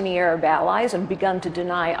our Sunni Arab allies and begun to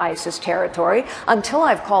deny ISIS territory, until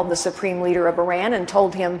I've called the supreme leader of Iran and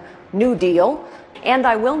told him New Deal. And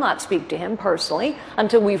I will not speak to him personally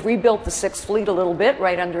until we've rebuilt the Sixth Fleet a little bit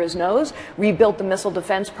right under his nose, rebuilt the missile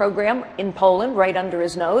defense program in Poland right under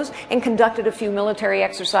his nose, and conducted a few military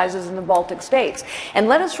exercises in the Baltic states. And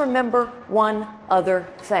let us remember one other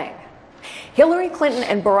thing. Hillary Clinton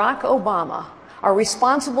and Barack Obama are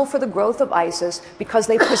responsible for the growth of ISIS because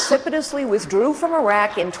they precipitously withdrew from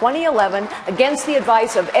Iraq in 2011 against the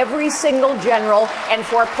advice of every single general and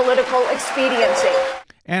for political expediency.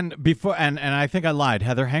 And before, and I think I lied,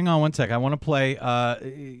 Heather. Hang on one sec. I want to play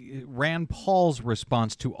Rand Paul's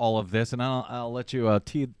response to all of this, and I'll let you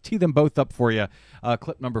tee them both up for you.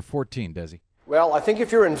 Clip number 14, Desi. Well, I think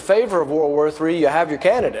if you're in favor of World War III, you have your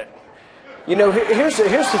candidate. You know, here's the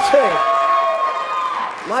thing.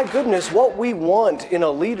 My goodness, what we want in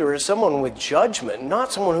a leader is someone with judgment,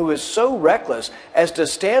 not someone who is so reckless as to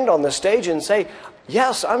stand on the stage and say,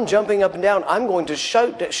 yes, I'm jumping up and down. I'm going to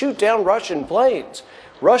shoot down Russian planes.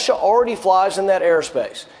 Russia already flies in that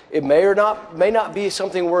airspace. It may not be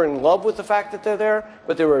something we're in love with the fact that they're there,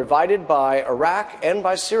 but they were invited by Iraq and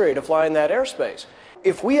by Syria to fly in that airspace.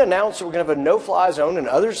 If we announce that we're going to have a no-fly zone, and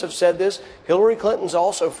others have said this, Hillary Clinton's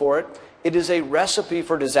also for it, it is a recipe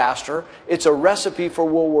for disaster. It's a recipe for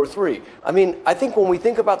World War III. I mean, I think when we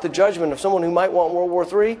think about the judgment of someone who might want World War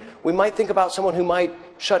III, we might think about someone who might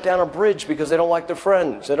shut down a bridge because they don't like their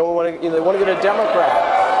friends. They don't want to, they want to get a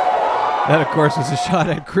Democrat. That, of course, is a shot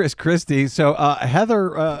at Chris Christie. So, Heather,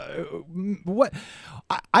 what?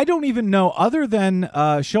 I don't even know, other than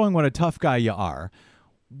showing what a tough guy you are,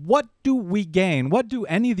 what do we gain? What do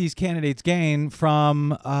any of these candidates gain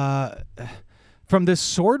from this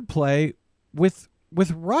sword play with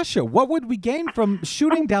Russia? What would we gain from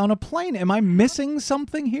shooting down a plane? Am I missing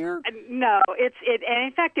something here? No, and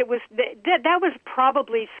in fact, it was that was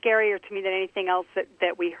probably scarier to me than anything else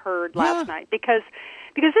that we heard last night, because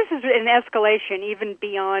this is an escalation even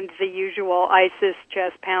beyond the usual ISIS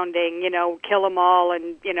chest pounding, kill them all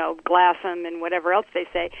and, glass them and whatever else they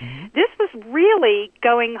say. Mm-hmm. This was really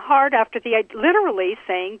going hard after literally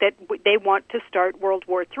saying that they want to start World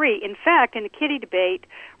War III. In fact, in the Kitty debate,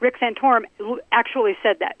 Rick Santorum actually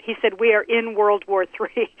said that. He said, we are in World War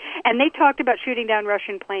III. And they talked about shooting down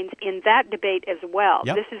Russian planes in that debate as well.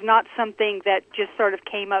 Yep. This is not something that just sort of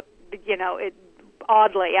came up,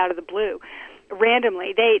 oddly out of the blue.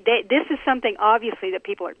 Randomly, this is something obviously that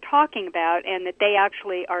people are talking about and that they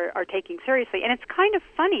actually are taking seriously. And it's kind of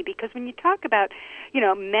funny because when you talk about,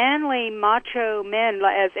 manly macho men,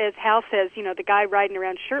 as Hal says, the guy riding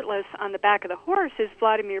around shirtless on the back of the horse is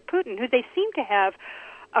Vladimir Putin, who they seem to have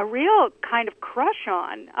a real kind of crush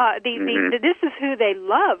on. This is who they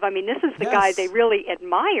love. I mean, this is the guy they really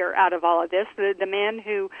admire out of all of this. The man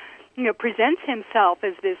who, presents himself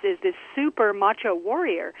as this super macho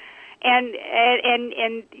warrior. And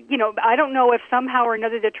I don't know if somehow or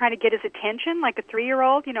another they're trying to get his attention, like a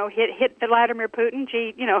 3-year-old, hit Vladimir Putin.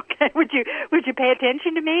 Gee, would you pay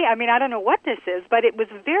attention to me? I mean, I don't know what this is, but it was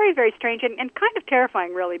very, very strange and kind of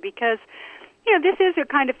terrifying, really, because this is a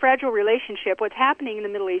kind of fragile relationship. What's happening in the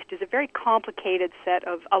Middle East is a very complicated set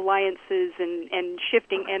of alliances and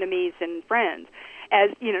shifting enemies and friends. As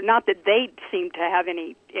not that they seem to have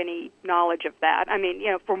any knowledge of that. I mean,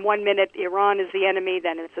 from one minute Iran is the enemy,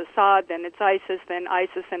 then it's Assad, then it's ISIS, then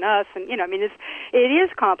ISIS and us, and it is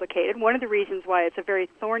complicated. One of the reasons why it's a very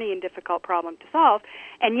thorny and difficult problem to solve,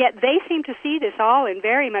 and yet they seem to see this all in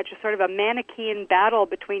very much a sort of a Manichaean battle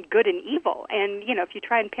between good and evil. And if you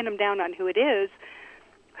try and pin them down on who it is,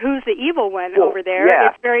 who's the evil one over there,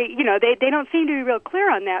 it's very they don't seem to be real clear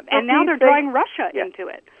on that. And now they're drawing Russia into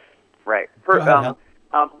it. Right.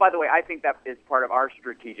 By the way, I think that is part of our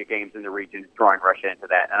strategic aims in the region, is drawing Russia into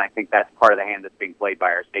that, and I think that's part of the hand that's being played by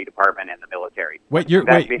our State Department and the military.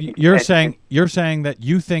 You're saying that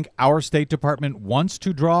you think our State Department wants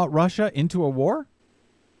to draw Russia into a war?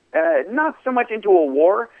 Not so much into a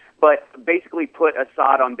war, but basically put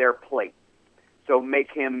Assad on their plate, so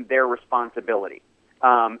make him their responsibility.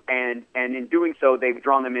 And in doing so, they've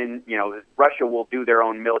drawn them in. Russia will do their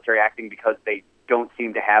own military acting because they don't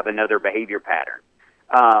seem to have another behavior pattern.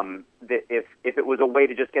 If it was a way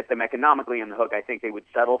to just get them economically on the hook, I think they would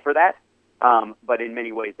settle for that. But in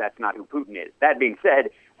many ways, that's not who Putin is. That being said,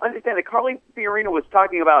 understand that Carly Fiorina was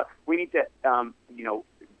talking about we need to,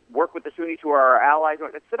 work with the Sunnis who are our allies.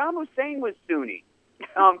 Saddam Hussein was Sunni.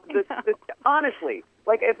 Honestly,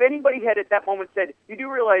 like if anybody had at that moment said, you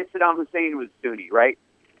do realize Saddam Hussein was Sunni, right?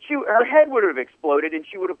 Her head would have exploded, and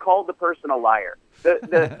she would have called the person a liar.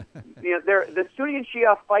 The Sunni and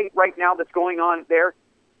Shia fight right now that's going on there.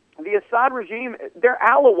 The Assad regime, they're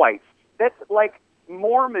Alawites. That's like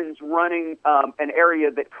Mormons running an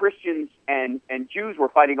area that Christians and Jews were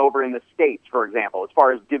fighting over in the States, for example, as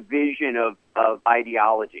far as division of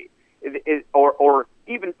ideology, or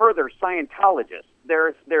even further, Scientologists.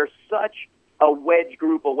 They're such a wedge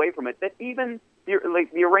group away from it that even the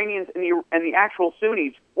Iranians and the actual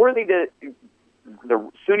Sunnis, were they the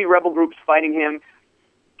Sunni rebel groups fighting him,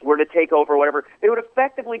 were to take over, whatever, they would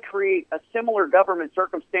effectively create a similar government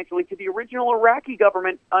circumstantially to the original Iraqi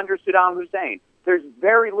government under Saddam Hussein. There's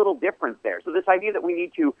very little difference there. So this idea that we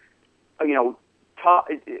need to,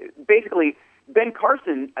 basically Ben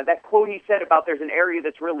Carson, that quote he said about there's an area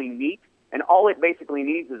that's really neat and all it basically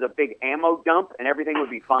needs is a big ammo dump and everything would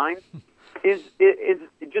be fine, it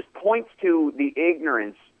just points to the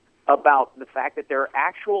ignorance about the fact that there are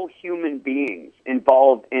actual human beings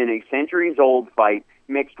involved in a centuries-old fight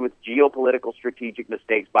mixed with geopolitical strategic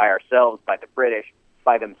mistakes by ourselves, by the British,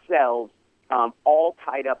 by themselves, all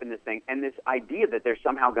tied up in this thing. And this idea that they're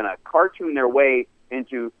somehow going to cartoon their way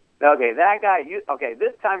into, okay, that guy,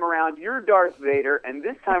 this time around you're Darth Vader, and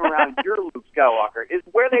this time around you're Luke Skywalker, is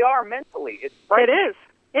where they are mentally. It's frightening. It is.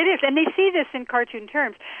 It is, and they see this in cartoon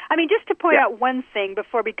terms. I mean, just to point out one thing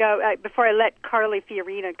before we go, before I let Carly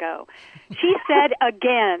Fiorina go, she said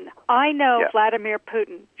again, "I know Vladimir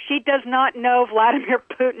Putin." She does not know Vladimir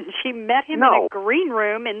Putin. She met him in a green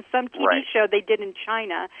room in some TV show they did in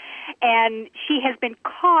China, and she has been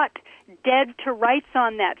caught dead to rights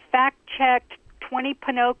on that, fact-checked, 20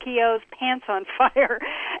 Pinocchios, pants on fire,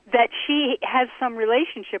 that she has some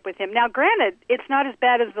relationship with him. Now, granted, it's not as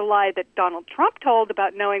bad as the lie that Donald Trump told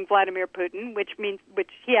about knowing Vladimir Putin, which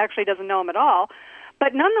he actually doesn't know him at all.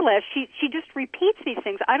 But nonetheless, she just repeats these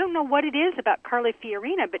things. I don't know what it is about Carly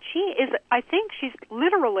Fiorina, but I think she's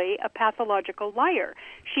literally a pathological liar.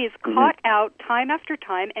 She is caught out time after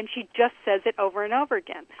time, and she just says it over and over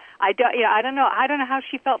again. I don't know how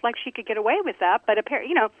she felt like she could get away with that, but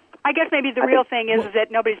apparently, I guess maybe the real thing is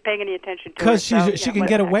that nobody's paying any attention to her. Because she can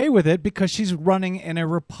get away with it because she's running in a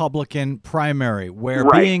Republican primary where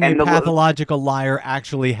being a pathological liar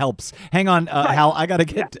actually helps. Hang on, Hal, I gotta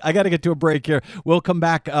get to a break here. We'll come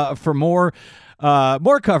back for more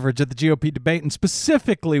coverage of the GOP debate, and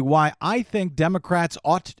specifically why I think Democrats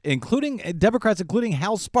including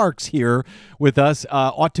Hal Sparks here with us,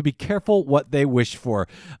 ought to be careful what they wish for.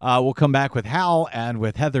 We'll come back with Hal and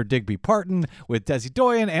with Heather Digby Parton, with Desi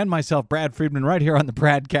Doyen and myself, Brad Friedman, right here on the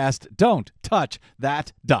BradCast. Don't touch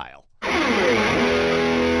that dial.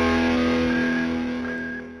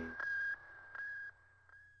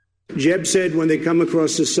 Jeb said when they come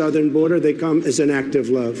across the southern border, they come as an act of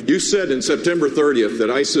love. You said in September 30th that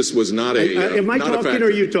ISIS was not a am I not talking or are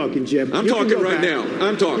you talking, Jeb? I'm talking right now.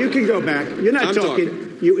 I'm talking. You can go back. You're not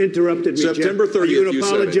talking. You interrupted me, September 30th, Jeb. Are you going to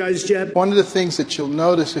apologize, Jeb? One of the things that you'll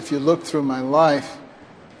notice if you look through my life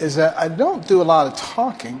is that I don't do a lot of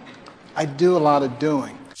talking. I do a lot of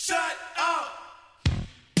doing. Shut up!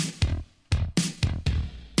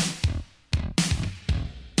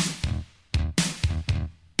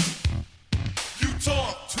 You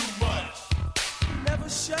talk too much. You never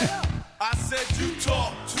shut up. I said you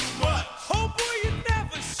talk too much. Oh boy, you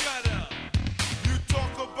never shut up. You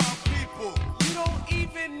talk about people you don't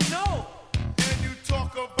even know. And you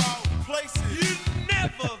talk about places you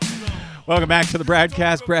never know. Welcome back to the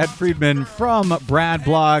BradCast. Brad Friedman from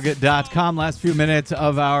BradBlog.com. Last few minutes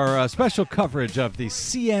of our special coverage of the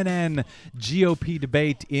CNN GOP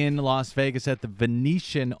debate in Las Vegas at the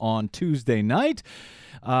Venetian on Tuesday night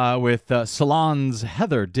with Salon's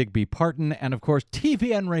Heather Digby Parton and, of course,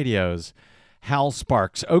 TVN Radio's Hal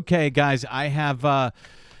Sparks. Okay, guys, I have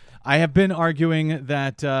been arguing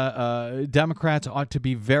that Democrats ought to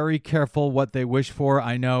be very careful what they wish for.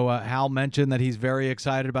 I know Hal mentioned that he's very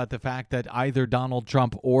excited about the fact that either Donald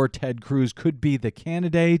Trump or Ted Cruz could be the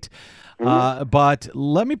candidate. But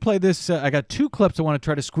let me play this. I got two clips I want to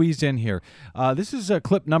try to squeeze in here. This is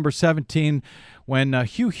clip number 17 when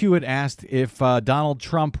Hugh Hewitt asked if Donald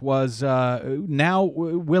Trump was now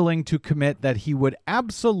willing to commit that he would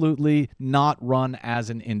absolutely not run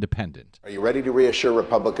as an independent. Are you ready to reassure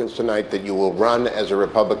Republicans tonight that you will run as a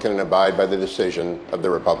Republican and abide by the decision of the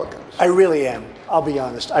Republicans? I really am. I'll be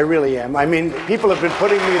honest. I really am. I mean, people have been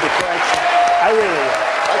putting me the question. I really am.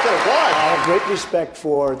 I have great respect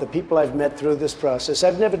for the people I've met through this process.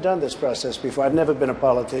 I've never done this process before. I've never been a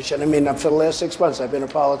politician. I mean, for the last 6 months, I've been a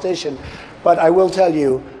politician. But I will tell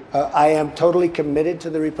you, I am totally committed to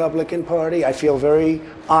the Republican Party. I feel very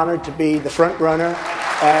honored to be the front runner.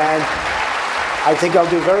 And I think I'll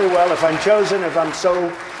do very well if I'm chosen. If I'm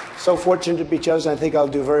so fortunate to be chosen, I think I'll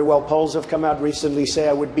do very well. Polls have come out recently say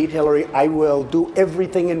I would beat Hillary. I will do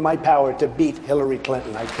everything in my power to beat Hillary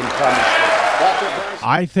Clinton. I can promise you.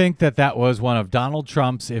 I think that was one of Donald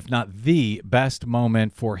Trump's, if not the best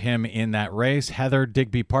moment for him in that race. Heather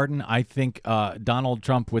Digby Parton, I think Donald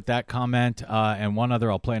Trump with that comment and one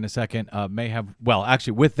other I'll play in a second may have, well,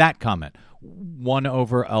 actually with that comment, won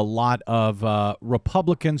over a lot of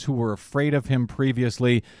Republicans who were afraid of him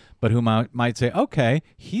previously, but who might say, okay,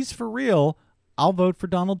 he's for real, I'll vote for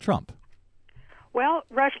Donald Trump. Well,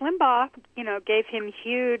 Rush Limbaugh, gave him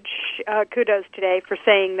huge kudos today for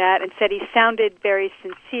saying that and said he sounded very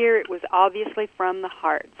sincere. It was obviously from the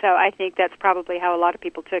heart. So I think that's probably how a lot of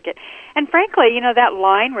people took it. And frankly, that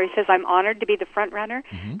line where he says, "I'm honored to be the front runner,"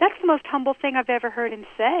 that's the most humble thing I've ever heard him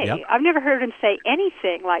say. Yep. I've never heard him say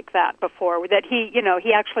anything like that before, that he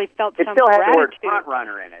actually felt It some still has gratitude. the word front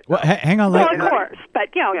runner in it. Well, hang on. Well, of course, but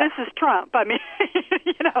this is Trump. I mean,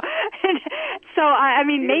 and so I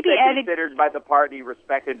mean, maybe considered by the party,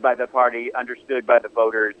 respected by the party, understood by the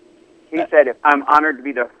voters. He said, "If I'm honored to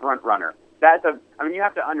be the front runner." You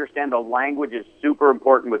have to understand the language is super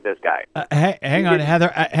important with this guy. Hang on, Heather.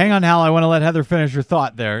 Hang on, Hal. I want to let Heather finish her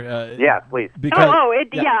thought there. Yeah, please. Because,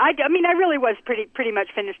 I really was pretty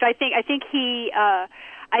much finished. I think he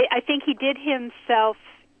did himself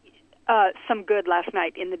some good last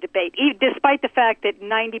night in the debate, despite the fact that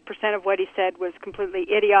 90% of what he said was completely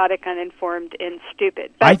idiotic, uninformed, and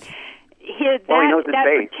stupid. But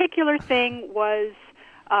that particular thing was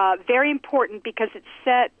very important because it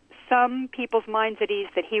set some people's minds at ease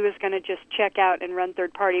that he was going to just check out and run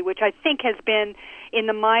third party, which I think has been in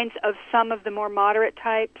the minds of some of the more moderate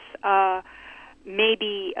types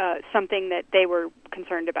maybe something that they were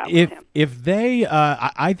concerned about with him. If they,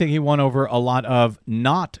 I think he won over a lot of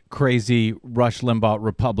not crazy Rush Limbaugh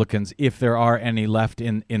Republicans, if there are any left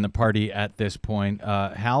in the party at this point.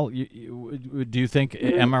 Hal, do you think,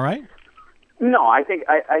 am I right? No, I think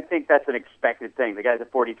that's an expected thing. The guy's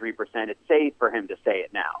at 43%. It's safe for him to say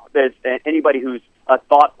it now. There's anybody who's a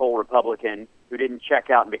thoughtful Republican who didn't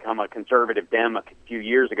check out and become a conservative Dem a few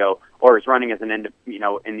years ago, or is running as an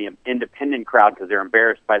in the independent crowd because they're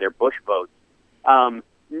embarrassed by their Bush votes,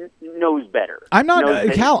 knows better. I'm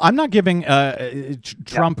not, Cal. I'm not giving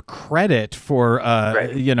Trump credit for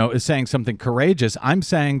saying something courageous. I'm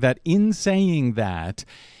saying that in saying that,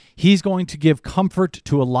 he's going to give comfort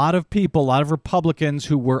to a lot of people, a lot of Republicans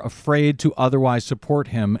who were afraid to otherwise support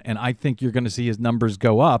him, and I think you're going to see his numbers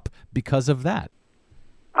go up because of that.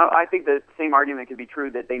 I think the same argument could be true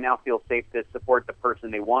that they now feel safe to support the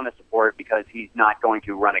person they want to support because he's not going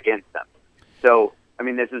to run against them. So,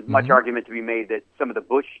 there's as much argument to be made that some of the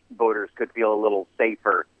Bush voters could feel a little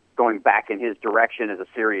safer going back in his direction as a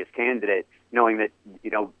serious candidate, knowing that,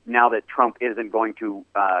 now that Trump isn't going to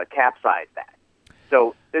capsize that.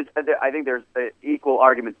 So I think there's equal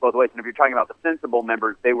arguments both ways. And if you're talking about the sensible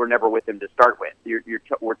members, they were never with him to start with.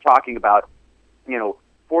 We're talking about,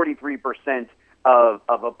 43% of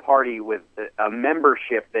a party with a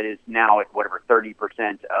membership that is now at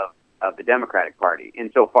 30% of the Democratic Party,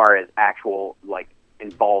 insofar as actual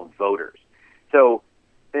involved voters. So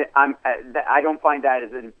I don't find that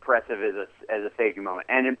as impressive as a safety moment.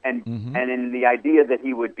 And in the idea that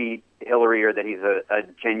he would beat Hillary or that he's a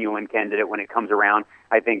genuine candidate when it comes around,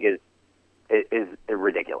 I think is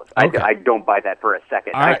ridiculous. Okay. I don't buy that for a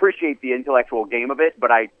second. All right. I appreciate the intellectual game of it, but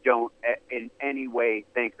I don't in any way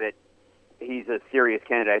think that he's a serious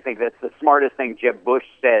candidate. I think that's the smartest thing Jeb Bush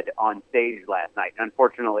said on stage last night.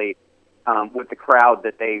 Unfortunately, with the crowd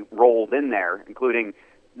that they rolled in there, including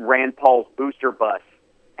Rand Paul's booster bus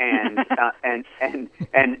and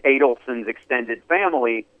Adelson's extended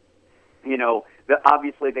family,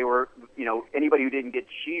 obviously they were, anybody who didn't get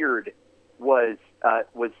cheered was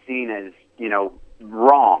seen as,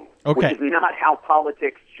 wrong. Okay. Which is not how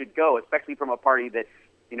politics should go, especially from a party that,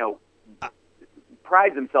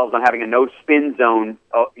 prides themselves on having a no-spin zone,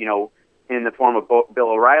 in the form of Bill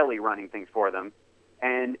O'Reilly running things for them.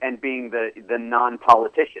 And being the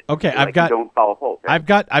non-politician. Okay, don't follow polls.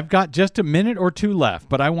 Right? I've got just a minute or two left,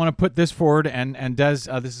 but I want to put this forward. And Des,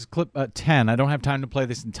 this is clip 10. I don't have time to play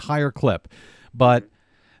this entire clip, but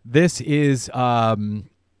this is the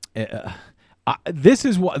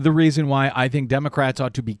reason why I think Democrats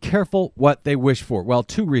ought to be careful what they wish for. Well,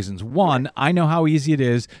 two reasons. One, I know how easy it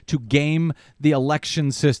is to game the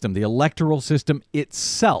election system, the electoral system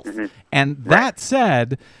itself. And that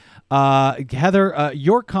said, Heather,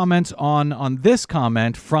 your comments on this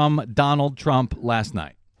comment from Donald Trump last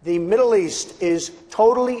night. The Middle East is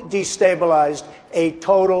totally destabilized, a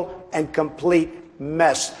total and complete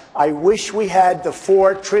mess. I wish we had the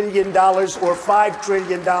 $4 trillion or $5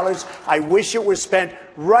 trillion. I wish it was spent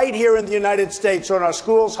right here in the United States on our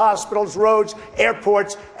schools, hospitals, roads,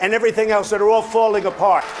 airports, and everything else that are all falling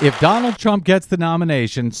apart. If Donald Trump gets the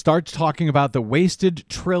nomination, starts talking about the wasted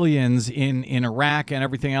trillions in Iraq and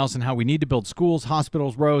everything else and how we need to build schools,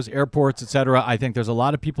 hospitals, roads, airports, etc., I think there's a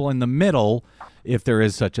lot of people in the middle, if there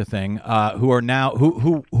is such a thing, who are now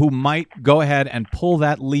who might go ahead and pull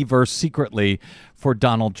that lever secretly for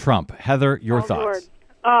Donald Trump. Heather, your thoughts?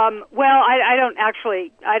 Lord. Well, I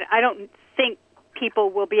don't think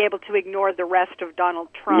people will be able to ignore the rest of Donald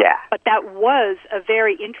Trump. Yeah. But that was a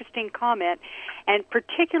very interesting comment, and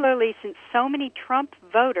particularly since so many Trump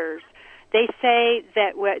voters, they say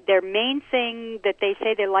that their main thing that they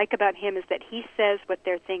say they like about him is that he says what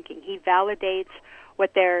they're thinking. He validates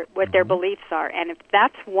what their beliefs are, and if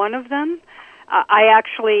that's one of them, I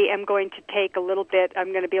actually am going to take a little bit.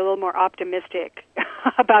 I'm going to be a little more optimistic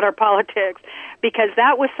about our politics, because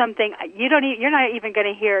that was something you're not even going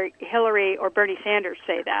to hear Hillary or Bernie Sanders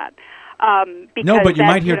say that. No, but you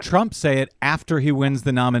might hear Trump say it after he wins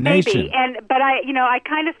the nomination. Maybe, but I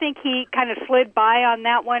kind of think he kind of slid by on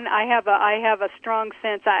that one. I have a strong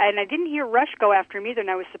sense, and I didn't hear Rush go after him either,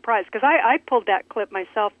 and I was surprised because I pulled that clip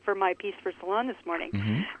myself for my piece for Salon this morning,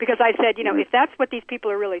 because I said, if that's what these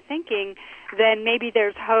people are really thinking, then maybe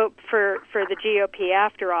there's hope for the GOP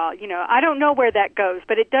after all. I don't know where that goes,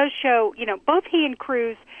 but it does show. Both he and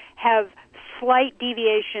Cruz have slight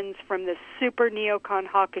deviations from the super neocon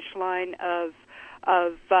hawkish line of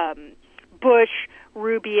Bush,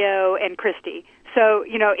 Rubio, and Christie. So,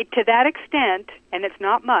 to that extent, and it's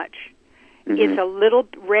not much, it's a little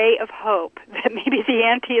ray of hope that maybe the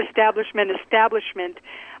anti-establishment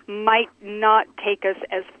might not take us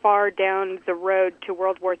as far down the road to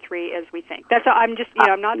World War III as we think. That's I'm just,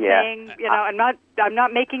 I'm not saying, I'm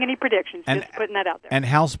not making any predictions. Just putting that out there. And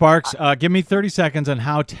Hal Sparks, give me 30 seconds on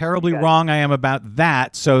how terribly wrong I am about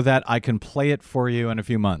that, so that I can play it for you in a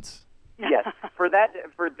few months. Yes, for that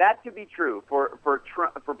to be true, for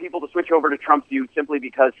people to switch over to Trump's view simply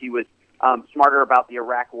because he was smarter about the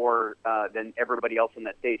Iraq War than everybody else on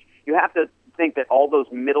that stage, you have to think that all those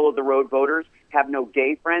middle-of-the-road voters have no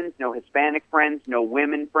gay friends, no Hispanic friends, no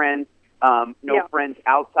women friends, friends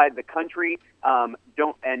outside the country,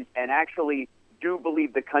 actually do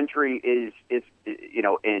believe the country is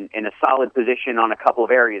in a solid position on a couple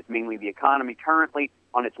of areas, mainly the economy currently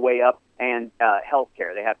on its way up, and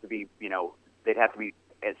healthcare. They have to be, they'd have to be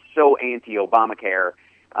so anti-Obamacare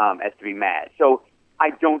as to be mad. So I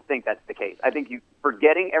don't think that's the case. I think you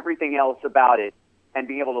forgetting everything else about it and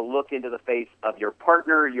being able to look into the face of your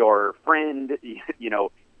partner, your friend,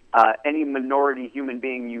 any minority human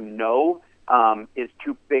being is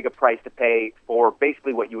too big a price to pay for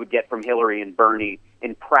basically what you would get from Hillary and Bernie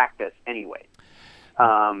in practice anyway.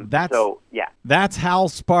 That's Hal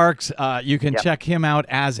Sparks. You can check him out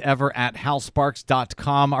as ever at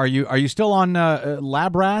halsparks.com. Are you still on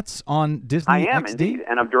Lab Rats on Disney XD? I am, indeed,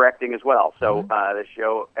 and I'm directing as well. So the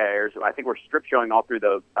show airs, I think we're strip showing all through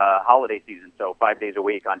the holiday season, so 5 days a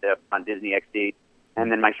week on Disney XD.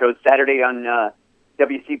 And then my show's Saturday on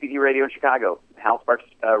WCPT Radio in Chicago, Hal Sparks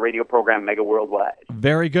radio program, Mega Worldwide.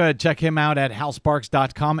 Very good. Check him out at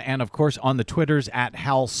halsparks.com, and of course on the Twitters at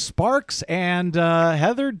Hal Sparks, and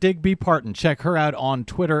Heather Digby Parton. Check her out on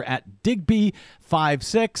Twitter at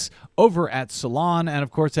Digby56, over at Salon, and of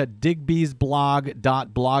course at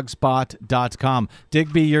digbysblog.blogspot.com.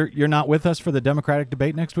 Digby, you're not with us for the Democratic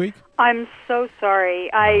debate next week? I'm so sorry.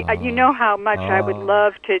 You know how much I would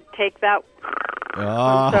love to take that.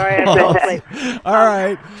 I'm sorry. All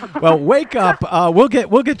right. Well, wake up. We'll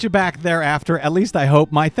get you back thereafter. At least I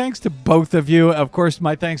hope. My thanks to both of you. Of course,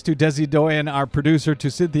 my thanks to Desi Doyen, our producer,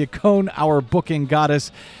 to Cynthia Cohn, our booking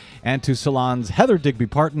goddess, and to Salon's Heather Digby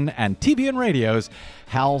Parton, and TV and Radio's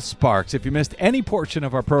Hal Sparks. If you missed any portion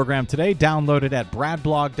of our program today, download it at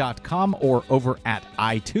bradblog.com or over at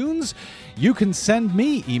iTunes. You can send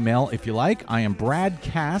me email if you like. I am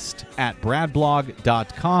BradCast at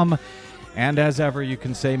bradblog.com. And as ever, you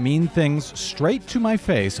can say mean things straight to my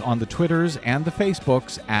face on the Twitters and the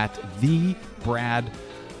Facebooks at The Brad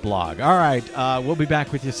Blog. All right, we'll be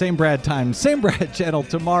back with you same Brad time, same Brad channel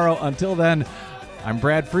tomorrow. Until then, I'm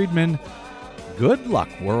Brad Friedman. Good luck,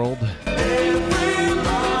 world.